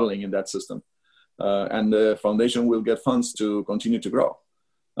of traveling in that system, and the foundation will get funds to continue to grow.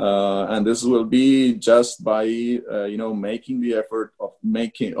 And this will be just by making the effort of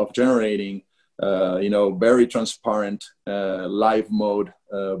generating very transparent live mode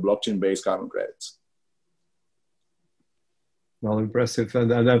blockchain based carbon credits. Well, impressive.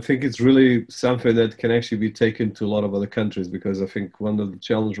 And I think it's really something that can actually be taken to a lot of other countries, because I think one of the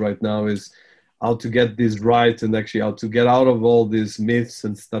challenges right now is how to get this right and actually how to get out of all these myths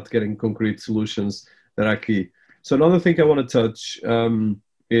and start getting concrete solutions that are key. So another thing I want to touch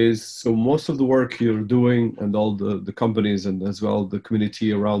is, so most of the work you're doing and all the companies and as well the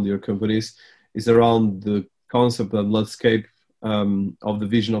community around your companies is around the concept and landscape of the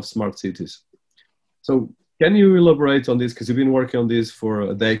vision of smart cities. So can you elaborate on this? Because you've been working on this for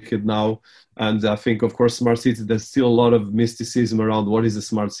a decade now. And I think, of course, smart cities, there's still a lot of mysticism around what is a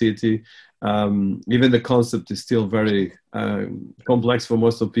smart city. Even the concept is still very complex for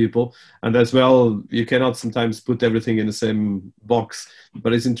most of people. And as well, you cannot sometimes put everything in the same box,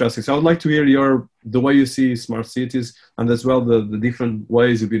 but it's interesting. So I would like to hear the way you see smart cities and as well the different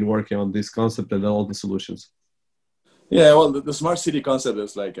ways you've been working on this concept and all the solutions. Yeah, well, the smart city concept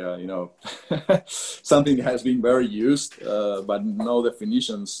is like, something that has been very used, but no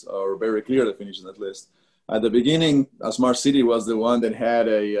definitions or very clear definitions at least. at the beginning, a smart city was the one that had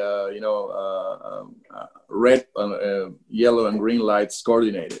red, yellow, and green lights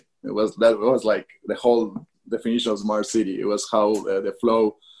coordinated. That was like the whole definition of smart city. It was how the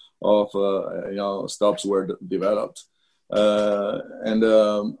flow of stops were developed, and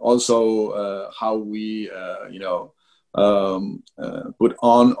also how we put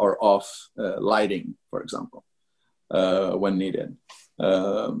on or off lighting, for example, when needed.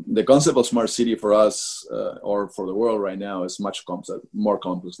 The concept of smart city for us or for the world right now is much more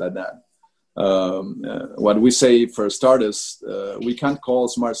complex than that. What we say for starters, we can't call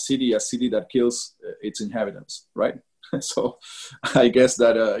smart city a city that kills its inhabitants, right? So I guess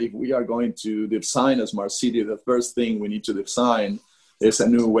that if we are going to design a smart city, the first thing we need to design is a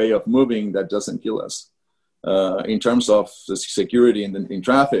new way of moving that doesn't kill us. In terms of the security in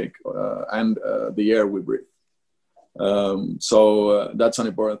traffic and the air we breathe. So that's an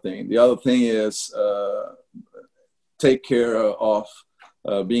important thing. The other thing is take care of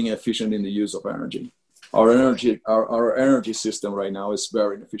being efficient in the use of energy. Our energy system right now is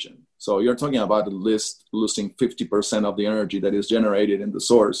very inefficient. So you're talking about at least losing 50% of the energy that is generated in the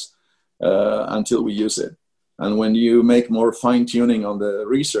source until we use it. And when you make more fine tuning on the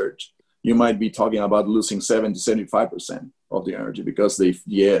research, you might be talking about losing 70 to 75% of the energy because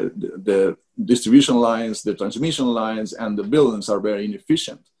the distribution lines, the transmission lines, and the buildings are very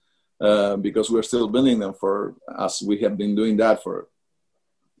inefficient because we're still building them as we have been doing that for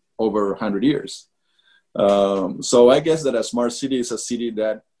over 100 years. So I guess that a smart city is a city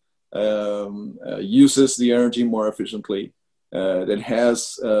that uses the energy more efficiently, that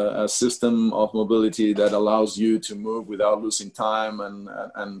has a system of mobility that allows you to move without losing time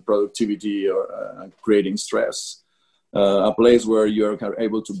and productivity or creating stress. A place where you're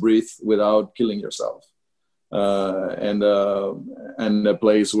able to breathe without killing yourself. And a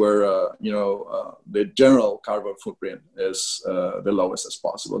place where the general carbon footprint is the lowest as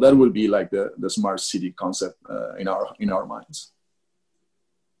possible. That would be like the smart city concept in our minds.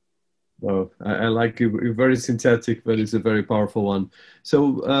 Well, I like you. You're very synthetic, but it's a very powerful one. So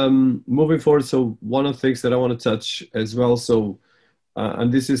moving forward, so one of the things that I want to touch as well. So, and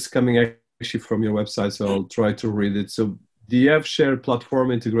this is coming actually from your website, so I'll try to read it. So the EVShare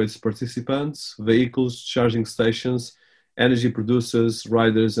platform integrates participants, vehicles, charging stations, energy producers,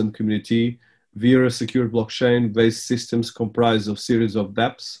 riders, and community via a secure blockchain-based systems comprised of series of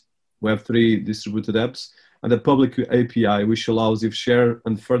dApps, Web3 distributed apps, and a public API, which allows EVShare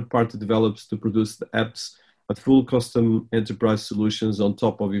and third-party developers to produce the apps at full custom enterprise solutions on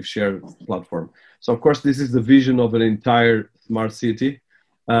top of EVShare platform. So, of course, this is the vision of an entire smart city,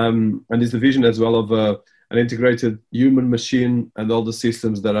 and it's the vision as well of an integrated human machine and all the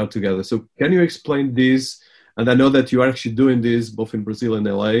systems that are together. So can you explain this? And I know that you are actually doing this both in Brazil and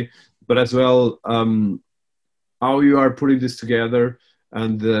LA, but as well, how you are putting this together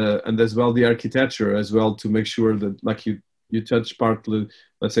and as well the architecture as well to make sure that, like you touch partly,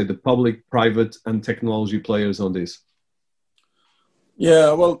 let's say, the public, private, and technology players on this.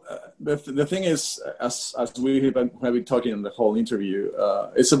 Yeah, well, the thing is, as we have been talking in the whole interview,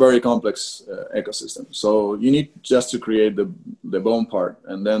 it's a very complex ecosystem. So you need just to create the bone part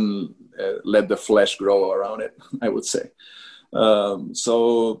and then let the flesh grow around it, I would say.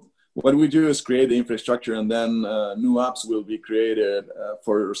 So what we do is create the infrastructure, and then new apps will be created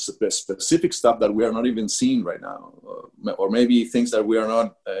for specific stuff that we are not even seeing right now, or maybe things that we are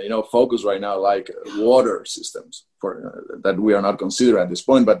not, focused right now, like water systems that we are not considering at this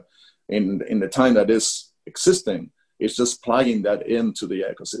point. But in the time that is existing, it's just plugging that into the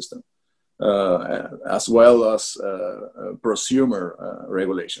ecosystem, as well as prosumer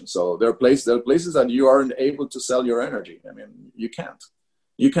regulation. So there are places that you aren't able to sell your energy. I mean, you can't.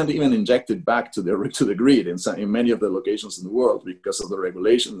 You can't even inject it back to the grid in many of the locations in the world because of the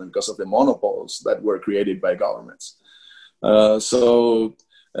regulations and because of the monopoles that were created by governments. So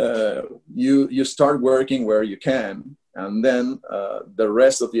you start working where you can, and then the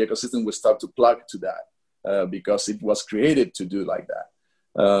rest of the ecosystem will start to plug to that because it was created to do like that.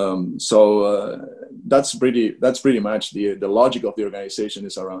 So that's pretty much the logic of the organization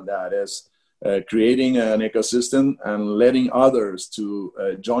is around that, is creating an ecosystem and letting others to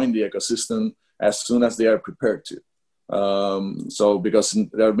join the ecosystem as soon as they are prepared to. So because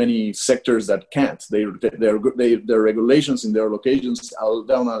there are many sectors that can't, their regulations in their locations don't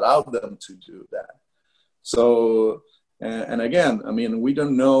allow them to do that. So, and again, I mean, we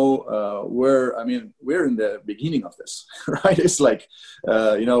don't know we're in the beginning of this, right? It's like,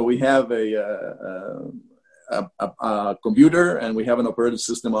 we have a computer and we have an operating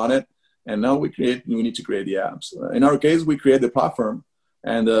system on it. And now we need to create the apps. In our case, we create the platform,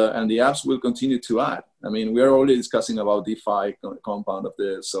 and the apps will continue to add. I mean, we are already discussing about DeFi compound of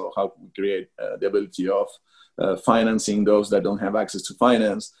this, so how we create the ability of financing those that don't have access to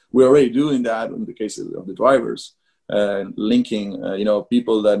finance. We're already doing that in the case of the drivers, linking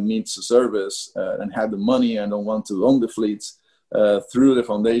people that needs a service and have the money and don't want to own the fleets through the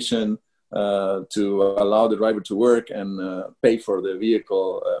foundation to allow the driver to work and pay for the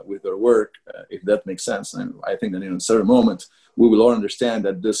vehicle with their work, if that makes sense. And I think that in a certain moment, we will all understand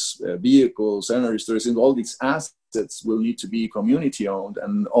that this vehicles, energy storage, and all these assets will need to be community owned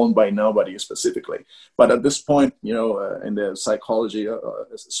and owned by nobody specifically. But at this point, in the psychology,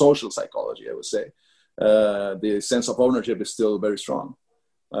 social psychology, I would say, the sense of ownership is still very strong.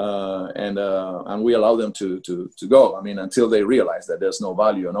 And we allow them to go. I mean, until they realize that there's no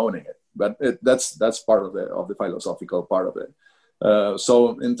value in owning it. But that's part of the philosophical part of it.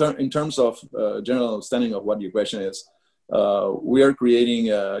 So in terms of general understanding of what your question is, we are creating,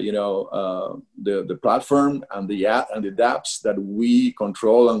 the platform and the app and the dApps that we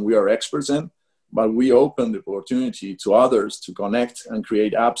control and we are experts in. But we open the opportunity to others to connect and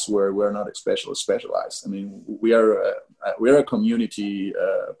create apps where we're not specialized. I mean, we are a community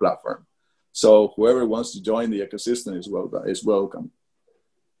platform. So whoever wants to join the ecosystem is welcome.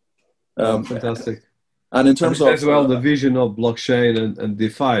 Fantastic. And in terms of as well, the vision of blockchain and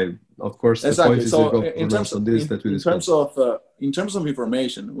DeFi, of course, exactly. The point is so in terms of this that we discussed. In terms of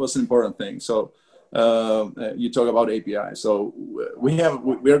information, what's an important thing? So you talk about API. So we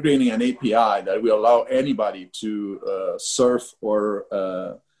are creating an API that will allow anybody to surf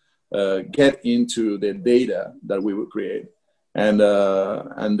or get into the data that we will create, and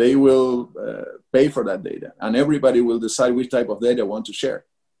they will pay for that data, and everybody will decide which type of data they want to share,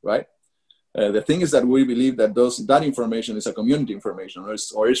 right? The thing is that we believe that that information is a community information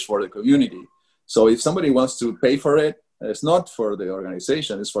or is for the community. So if somebody wants to pay for it, it's not for the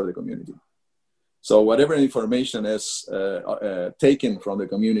organization, it's for the community. So whatever information is taken from the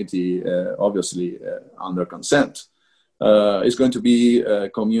community, obviously under consent, is going to be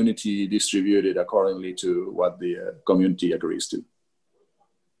community distributed accordingly to what the community agrees to.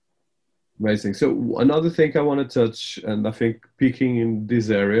 Amazing. So another thing I want to touch, and I think peaking in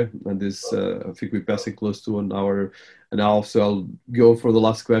this area, and this, I think we're passing close to an hour and a half, so I'll go for the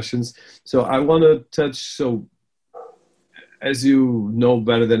last questions. So I want to touch, so as you know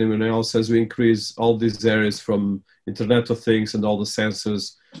better than anyone else, as we increase all these areas from Internet of Things and all the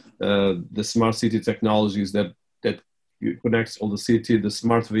sensors, the smart city technologies that connects all the city, the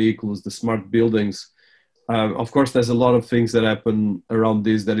smart vehicles, the smart buildings. Of course, there's a lot of things that happen around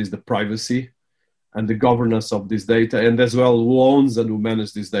this. That is the privacy and the governance of this data, and as well who owns and who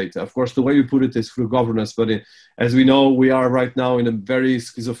manages this data. Of course, the way you put it is through governance, but as we know, we are right now in a very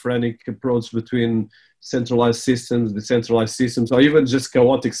schizophrenic approach between centralized systems, decentralized systems, or even just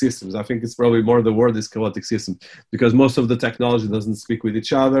chaotic systems. I think it's probably more the word is chaotic system, because most of the technology doesn't speak with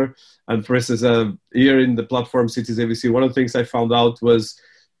each other. And for instance, here in the platform Cities ABC, one of the things I found out was,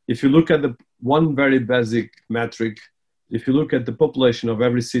 if you look at the one very basic metric, if you look at the population of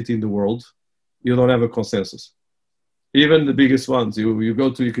every city in the world, you don't have a consensus. Even the biggest ones, you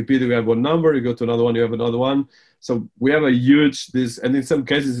go to Wikipedia, you have one number, you go to another one, you have another one. So we have a huge, and in some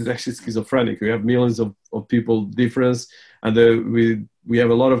cases it's actually schizophrenic. We have millions of people difference, and we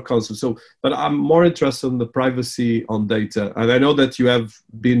have a lot of concepts. So, but I'm more interested in the privacy on data. And I know that you have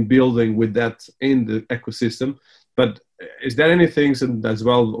been building with that in the ecosystem, but is there anything as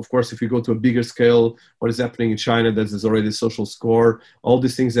well, of course, if you go to a bigger scale, what is happening in China, there's already social score, all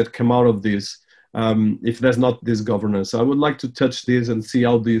these things that come out of this, if there's not this governance. So I would like to touch this and see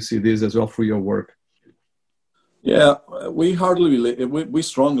how do you see this as well for your work. Yeah, we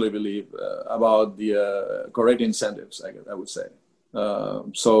strongly believe about the correct incentives, I would say.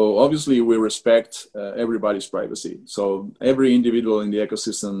 So obviously we respect everybody's privacy. So every individual in the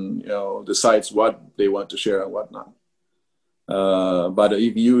ecosystem, decides what they want to share and what not. But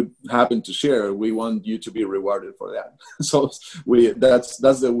if you happen to share, we want you to be rewarded for that. So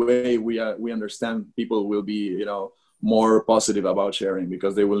that's the way we understand people will be, more positive about sharing,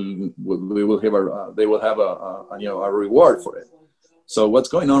 because they will have a reward for it. So what's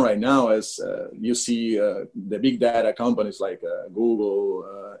going on right now is you see the big data companies like Google,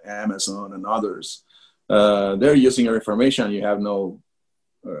 Amazon, and others. They're using your information. You have no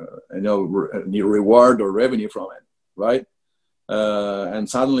reward or revenue from it, right? And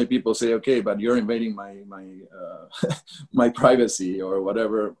suddenly people say, okay, but you're invading my my privacy or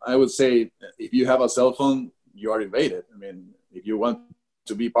whatever. I would say, if you have a cell phone, you are invaded. I mean, if you want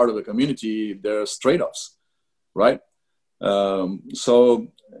to be part of the community, there's trade-offs, right? So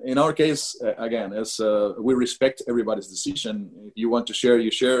in our case, again, as we respect everybody's decision. If you want to share,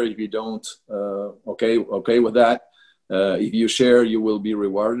 you share. If you don't, okay with that. If you share, you will be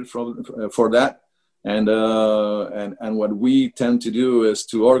rewarded for that. And what we tend to do is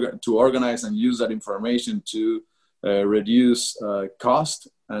to organize and use that information to reduce cost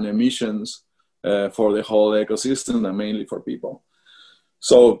and emissions for the whole ecosystem, and mainly for people.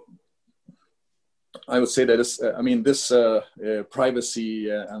 So I would say that this privacy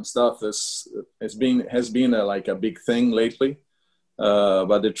and stuff has been like a big thing lately.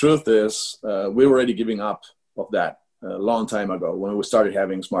 But the truth is, we're already giving up of that a long time ago when we started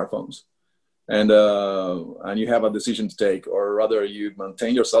having smartphones. And you have a decision to take, or rather you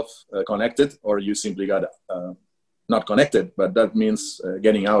maintain yourself connected, or you simply got not connected, but that means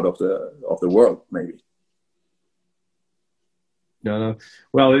getting out of the world, maybe. No.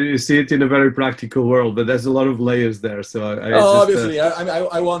 Well, you see it in a very practical world, but there's a lot of layers there. So obviously,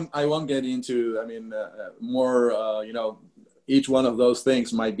 I won't get into. More. Each one of those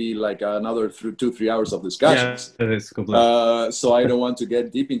things might be like another 2-3 hours of discussion. Yeah, that is completely. So I don't want to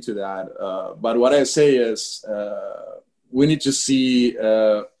get deep into that. But what I say is, we need to see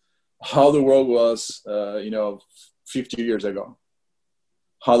how the world was, 50 years ago,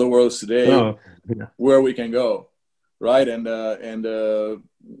 how the world is today, where we can go. Right, and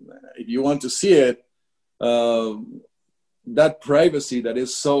if you want to see it, that privacy that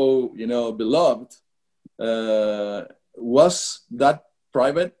is so beloved was that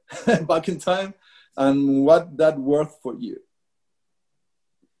private back in time, and what that worth for you.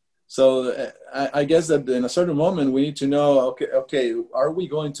 So I guess that in a certain moment we need to know, okay, are we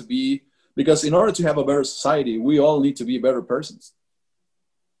going to be? Because in order to have a better society, we all need to be better persons,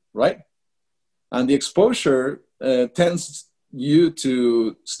 right? And the exposure tends you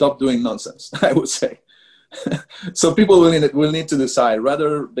to stop doing nonsense, I would say. So people will need to decide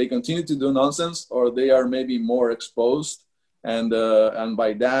whether they continue to do nonsense, or they are maybe more exposed, and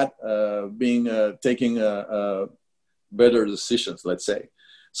by that taking better decisions, let's say.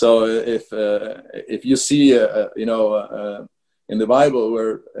 So if you see in the Bible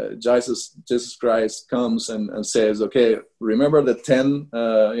where Jesus Christ comes and says, okay, remember the 10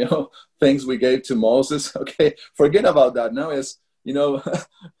 things we gave to Moses. Okay, forget about that. Now is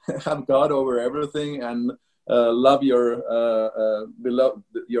have God over everything, and love your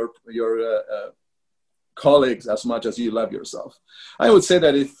colleagues as much as you love yourself. I would say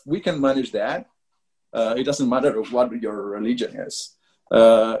that if we can manage that, it doesn't matter what your religion is.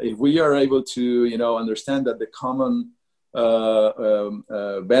 If we are able to understand that the common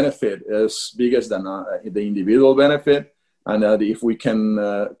benefit is bigger than the individual benefit, and if we can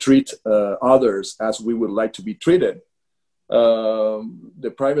treat others as we would like to be treated,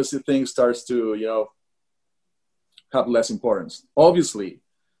 the privacy thing starts to have less importance. Obviously,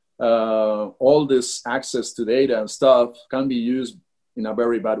 all this access to data and stuff can be used in a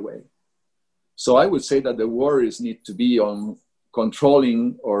very bad way. So I would say that the worries need to be on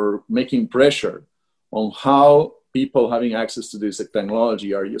controlling or making pressure on how people having access to this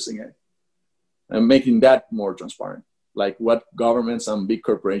technology are using it, and making that more transparent, like what governments and big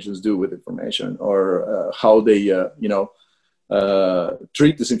corporations do with information, or how they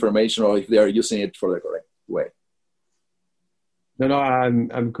treat this information, or if they are using it for the correct way. No,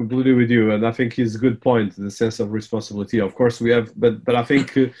 I'm completely with you, and I think it's a good point, the sense of responsibility. Of course, we have, but I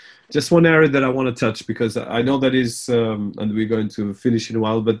think just one area that I want to touch, because I know that is, and we're going to finish in a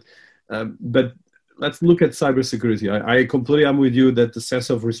while, but let's look at cybersecurity. I completely am with you that the sense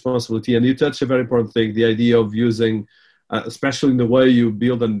of responsibility, and you touch a very important thing, the idea of using, especially in the way you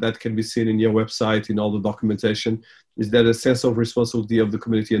build, and that can be seen in your website, in all the documentation, is that a sense of responsibility of the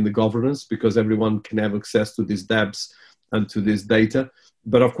community and the governance, because everyone can have access to these dApps and to this data.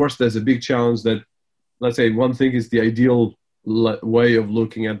 But of course, there's a big challenge that, let's say, one thing is the ideal way of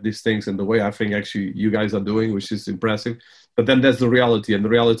looking at these things, and the way I think actually you guys are doing, which is impressive. But then there's the reality, and the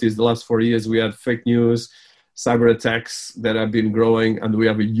reality is the last 4 years we had fake news, cyber attacks that have been growing, and we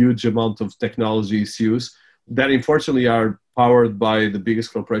have a huge amount of technology issues that unfortunately are powered by the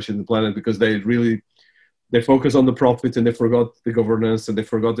biggest corporation on the planet, because they focus on the profit, and they forgot the governance, and they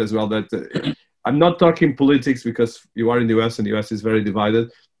forgot as well that I'm not talking politics, because you are in the US and the US is very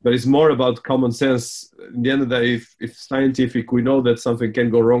divided, but it's more about common sense. In the end of the day, if scientific, we know that something can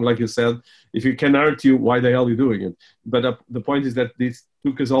go wrong, like you said. If you can argue, why the hell are you doing it? But the point is that this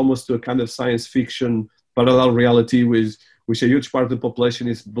took us almost to a kind of science fiction parallel reality, which a huge part of the population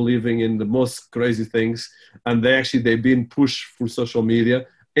is believing in the most crazy things. And they've been pushed through social media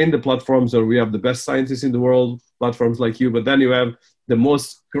in the platforms where we have the best scientists in the world, platforms like you, but then you have the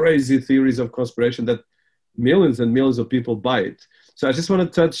most crazy theories of conspiration that millions and millions of people buy it. So I just want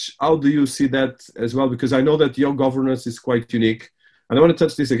to touch, how do you see that as well? Because I know that your governance is quite unique. And I want to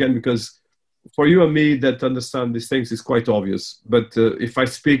touch this again because for you and me that understand these things is quite obvious. But if I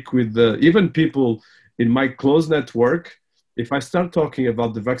speak with even people in my close network, if I start talking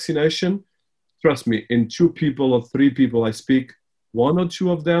about the vaccination, trust me, in 2 people or 3 people I speak, 1 or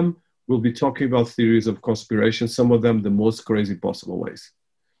 2 of them will be talking about theories of conspiration, some of them the most crazy possible ways.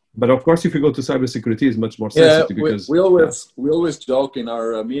 But of course, if you go to cybersecurity, it's much more sensitive because we always joke in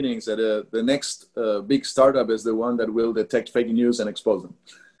our meetings that the next big startup is the one that will detect fake news and expose them,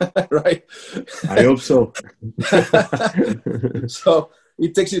 right? I hope so. So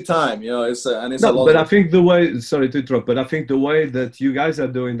it takes you time, you know. It's a lot. But I think the way, sorry to interrupt, but I think the way that you guys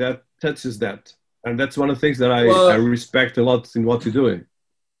are doing that touches that, and that's one of the things that I respect a lot in what you're doing.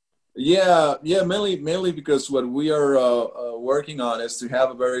 Yeah, mainly because what we are working on is to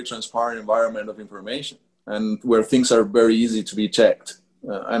have a very transparent environment of information and where things are very easy to be checked.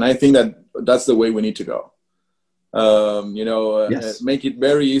 And I think that that's the way we need to go. Yes. Make it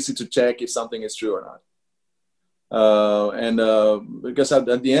very easy to check if something is true or not. Because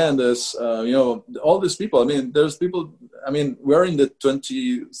at the end, there's, all these people, I mean, there's people, I mean, we're in the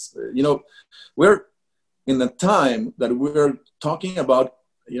 20s, we're in the time that we're talking about,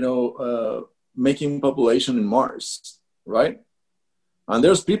 making population in Mars, right? And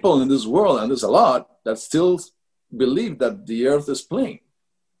there's people in this world, and there's a lot that still believe that the Earth is plane.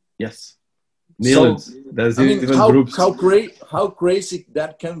 Yes. Millions. So, there's I mean, even groups. How crazy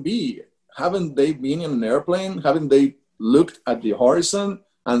that can be. Haven't they been in an airplane? Haven't they looked at the horizon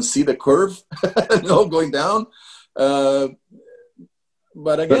and see the curve, going down?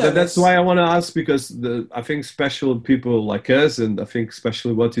 But again, that's why I want to ask, because I think special people like us, and I think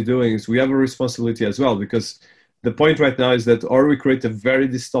especially what you're doing, is we have a responsibility as well, because the point right now is that or we create a very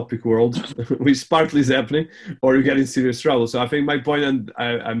dystopic world, which partly is happening, or you get in serious trouble. So I think my point, and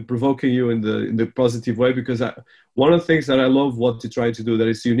I'm provoking you in the positive way, because one of the things that I love what you try to do that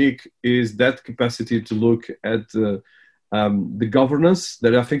is unique is that capacity to look at the governance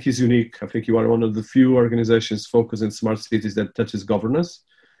that I think is unique. I think you are one of the few organizations focused in smart cities that touches governance.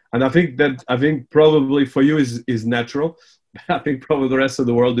 And I think probably for you is natural. I think probably the rest of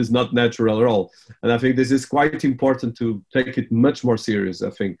the world is not natural at all. And I think this is quite important to take it much more serious, I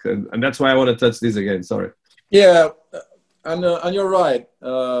think. And that's why I want to touch this again. Sorry. Yeah, and you're right.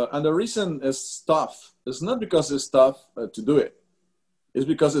 And the reason is tough. It's not because it's tough to do it. It's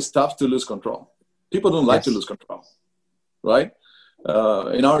because it's tough to lose control. People don't like to lose control, right?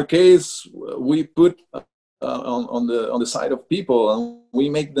 In our case, we put on the side of people, and we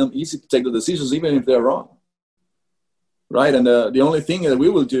make them easy to take the decisions, even if they're wrong. Right, and the only thing that we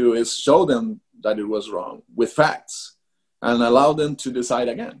will do is show them that it was wrong with facts, and allow them to decide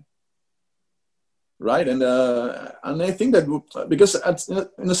again. Right, and I think that because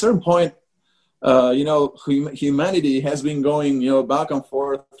in a certain point, humanity has been going, back and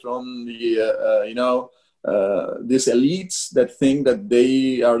forth from the these elites that think that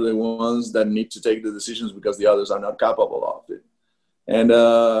they are the ones that need to take the decisions because the others are not capable of it. And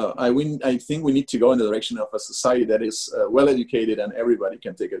I think we need to go in the direction of a society that is well-educated and everybody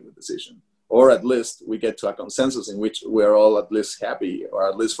can take a good decision. Or at least we get to a consensus in which we're all at least happy, or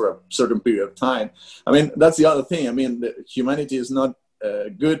at least for a certain period of time. I mean, that's the other thing. I mean, humanity is not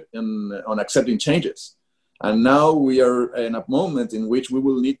good on accepting changes. And now we are in a moment in which we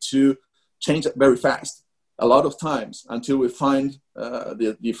will need to change very fast, a lot of times, until we find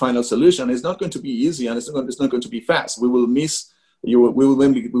the final solution. It's not going to be easy, and it's not going to be fast. We will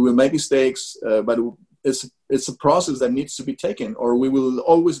make mistakes, but it's a process that needs to be taken, or we will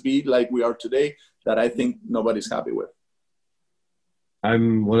always be like we are today, that I think nobody's happy with.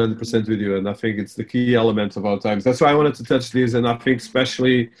 I'm 100% with you, and I think it's the key element of our times. That's why I wanted to touch this, and I think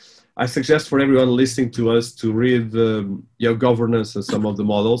especially I suggest for everyone listening to us to read your governance and some of the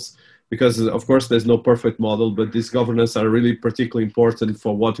models, because of course there's no perfect model, but these governance are really particularly important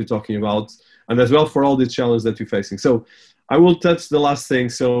for what we're talking about, and as well for all the challenges that you're facing. So I will touch the last thing,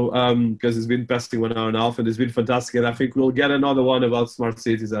 so because it's been passing 1 hour and a half, and it's been fantastic, and I think we'll get another one about smart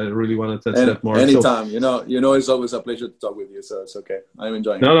cities. I really want to touch that more. Anytime, it's always a pleasure to talk with you, so it's okay. I'm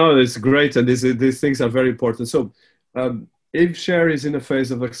enjoying it. No, it's great, and these things are very important. So AveShare is in a phase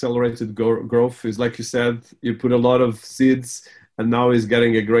of accelerated growth. Is like you said, you put a lot of seeds, and now is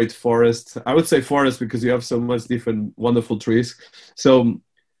getting a great forest. I would say forest because you have so much different wonderful trees. So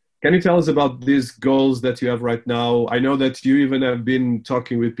can you tell us about these goals that you have right now? I know that you even have been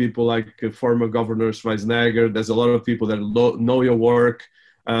talking with people like former Governor Schwarzenegger. There's a lot of people that know your work,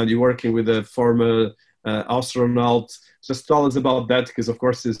 and you're working with a former astronaut. Just tell us about that, because of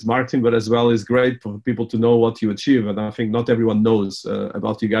course it's marketing, but as well it's great for people to know what you achieve. And I think not everyone knows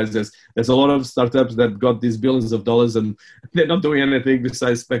about you guys. There's a lot of startups that got these billions of dollars and they're not doing anything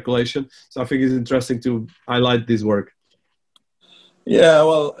besides speculation. So I think it's interesting to highlight this work. Yeah,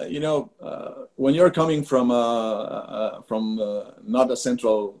 well, when you're coming from not a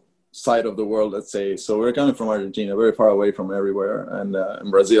central side of the world, let's say, so we're coming from Argentina, very far away from everywhere, and in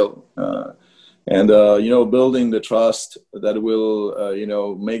Brazil, building the trust that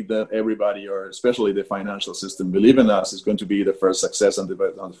will, make everybody, or especially the financial system, believe in us is going to be the first success on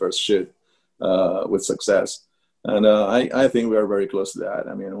the first shit with success. And I think we are very close to that.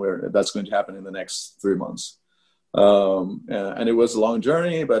 I mean, that's going to happen in the next 3 months. And it was a long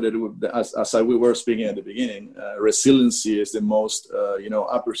journey, but we were speaking at the beginning, resiliency is the most,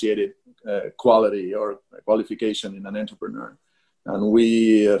 appreciated quality or qualification in an entrepreneur. And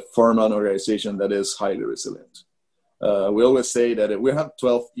we form an organization that is highly resilient. We always say that we have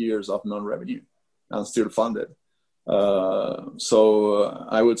 12 years of non-revenue and still funded. So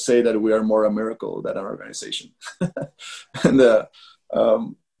I would say that we are more a miracle than an organization. And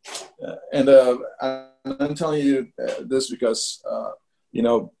I'm telling you this because,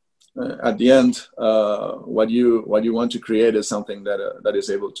 at the end, what you want to create is something that is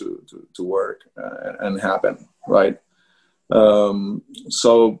able to work and happen, right? Going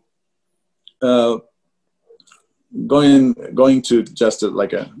to just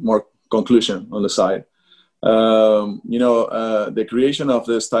like a more conclusion on the side. The creation of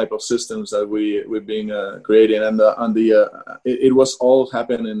this type of systems that we've been creating, and it was all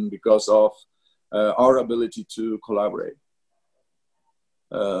happening because of our ability to collaborate.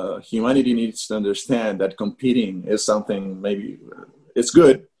 Humanity needs to understand that competing is something, maybe it's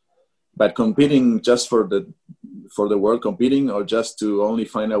good, but competing just for the world competing, or just to only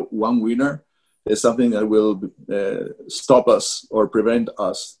find out one winner, is something that will stop us or prevent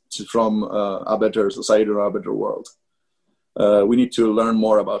us from a better society or a better world. We need to learn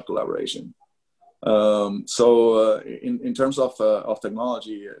more about collaboration. In terms of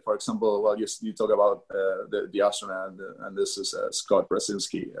technology, for example, well, you talk about the astronaut, and this is Scott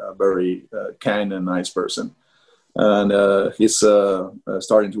Brzezinski, a very kind and nice person. And he's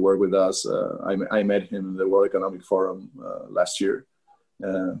starting to work with us. I met him in the World Economic Forum last year.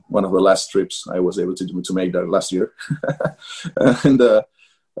 One of the last trips I was able to make that last year.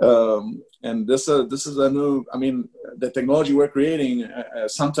 And this is a new, I mean, the technology we're creating,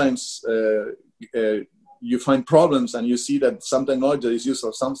 sometimes you find problems and you see that some technology is used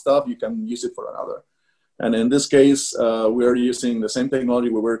for some stuff, you can use it for another. And in this case, we are using the same technology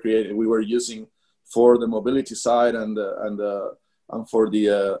we were using for the mobility side and for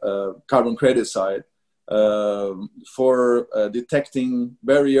the carbon credit side, for detecting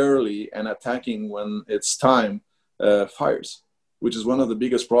very early and attacking when it's time fires, which is one of the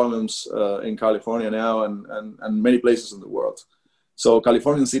biggest problems in California now and many places in the world. So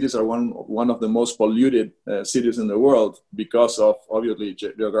Californian cities are one of the most polluted cities in the world because of, obviously,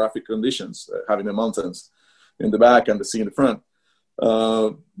 geographic conditions, having the mountains in the back and the sea in the front.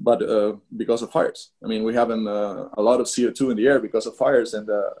 But because of fires. I mean, we have a lot of CO2 in the air because of fires, and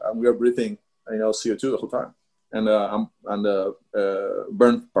we are breathing, CO2 the whole time, and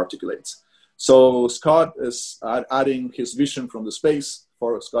burn particulates. So Scott is adding his vision from the space.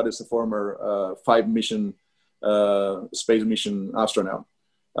 Scott is a former 5-mission space mission astronaut.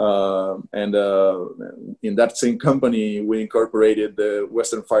 And in that same company, we incorporated the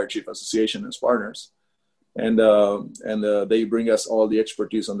Western Fire Chief Association as partners. And they bring us all the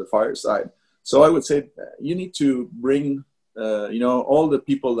expertise on the fire side. So I would say you need to bring, all the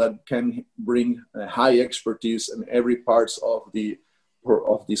people that can bring high expertise in every parts of the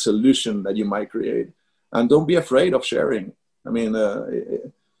solution that you might create, and don't be afraid of sharing. I mean,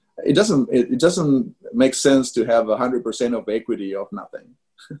 it doesn't make sense to have 100% of equity of nothing.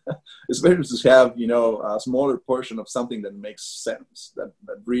 It's better to have a smaller portion of something that makes sense, that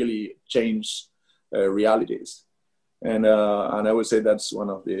really change realities, and I would say that's one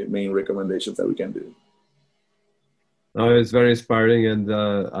of the main recommendations that we can do. No, it's very inspiring, and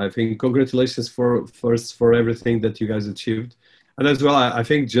I think congratulations for everything that you guys achieved. And as well, I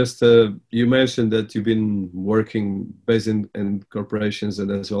think just you mentioned that you've been working based in corporations and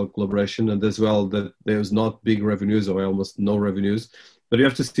as well collaboration, and as well that there's not big revenues or almost no revenues. But you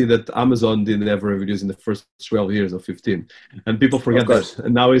have to see that Amazon didn't have revenues in the first 12 years or 15. And people forget that.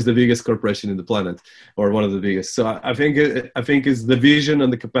 And now it's the biggest corporation in the planet, or one of the biggest. So I think it's the vision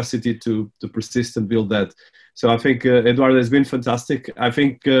and the capacity to persist and build that. So I think, Eduardo, has been fantastic. I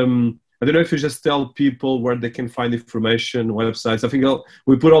think I don't know if you just tell people where they can find information, websites. I think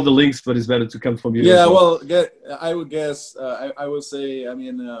we put all the links, but it's better to come from you. Yeah, well, I would guess, I would say, I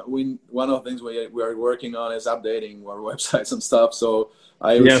mean, one of the things we are working on is updating our websites and stuff. So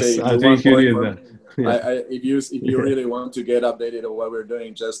I would say, I think you need that. Yeah. If you really want to get updated on what we're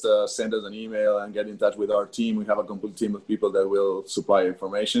doing, just send us an email and get in touch with our team. We have a complete team of people that will supply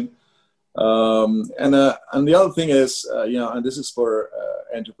information. And the other thing is, and this is for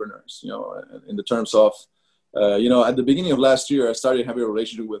entrepreneurs, in the terms of, at the beginning of last year, I started having a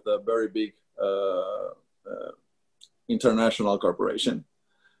relationship with a very big international corporation,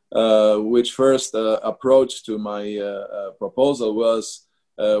 which first approach to my proposal was,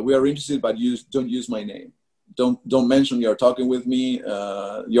 we are interested, but don't use my name. Don't mention you're talking with me.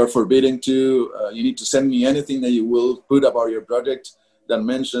 You're forbidden to. You need to send me anything that you will put about your project that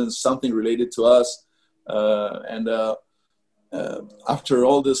mentions something related to us. After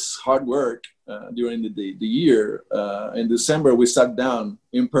all this hard work during the year, in December, we sat down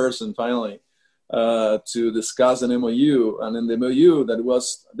in person finally to discuss an MOU. And in the MOU,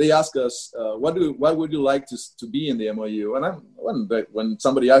 they asked us, what would you like to be in the MOU? And when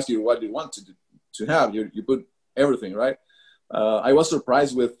somebody asks you, what do you want to have, you put everything, right? I was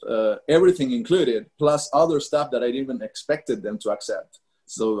surprised with everything included, plus other stuff that I didn't even expected them to accept.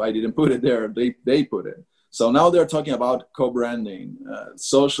 So I didn't put it there, they put it. So now they're talking about co-branding,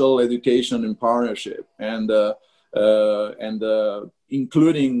 social education and partnership, and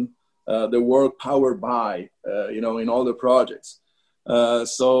including the work powered by, in all the projects.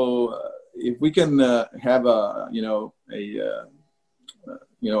 So if we can have an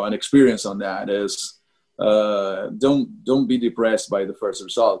experience on that, is don't be depressed by the first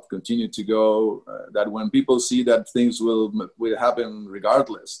result. Continue to go. That when people see that things will happen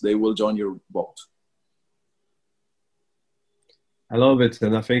regardless, they will join your boat. I love it,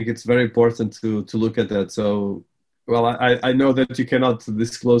 and I think it's very important to look at that. So, well, I know that you cannot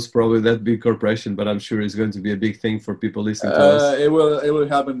disclose probably that big corporation, but I'm sure it's going to be a big thing for people listening to us. It will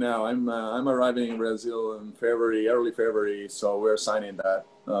happen now. I'm arriving in Brazil in early February, so we're signing that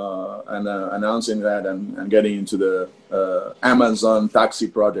and announcing that and getting into the Amazon taxi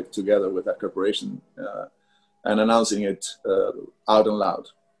project together with that corporation and announcing it out and loud.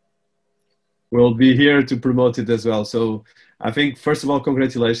 We'll be here to promote it as well. So I think, first of all,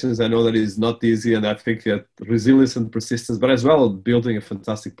 congratulations. I know that it's not easy, and I think that resilience and persistence, but as well building a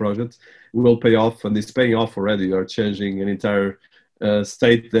fantastic project will pay off, and it's paying off already. You're changing an entire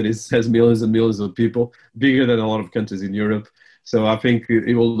state that has millions and millions of people, bigger than a lot of countries in Europe. So I think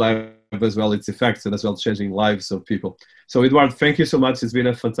it will have as well its effects, and as well changing lives of people. So Eduardo, thank you so much. It's been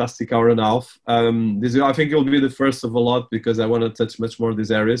a fantastic hour and a half. I think it will be the first of a lot, because I want to touch much more of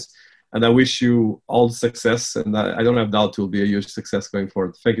these areas. And I wish you all the success, and I don't have doubt it will be a huge success going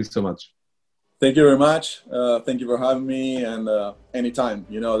forward. Thank you so much. Thank you very much. Thank you for having me, and anytime.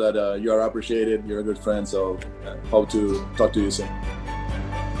 You know that you are appreciated. You're a good friend, so hope to talk to you soon.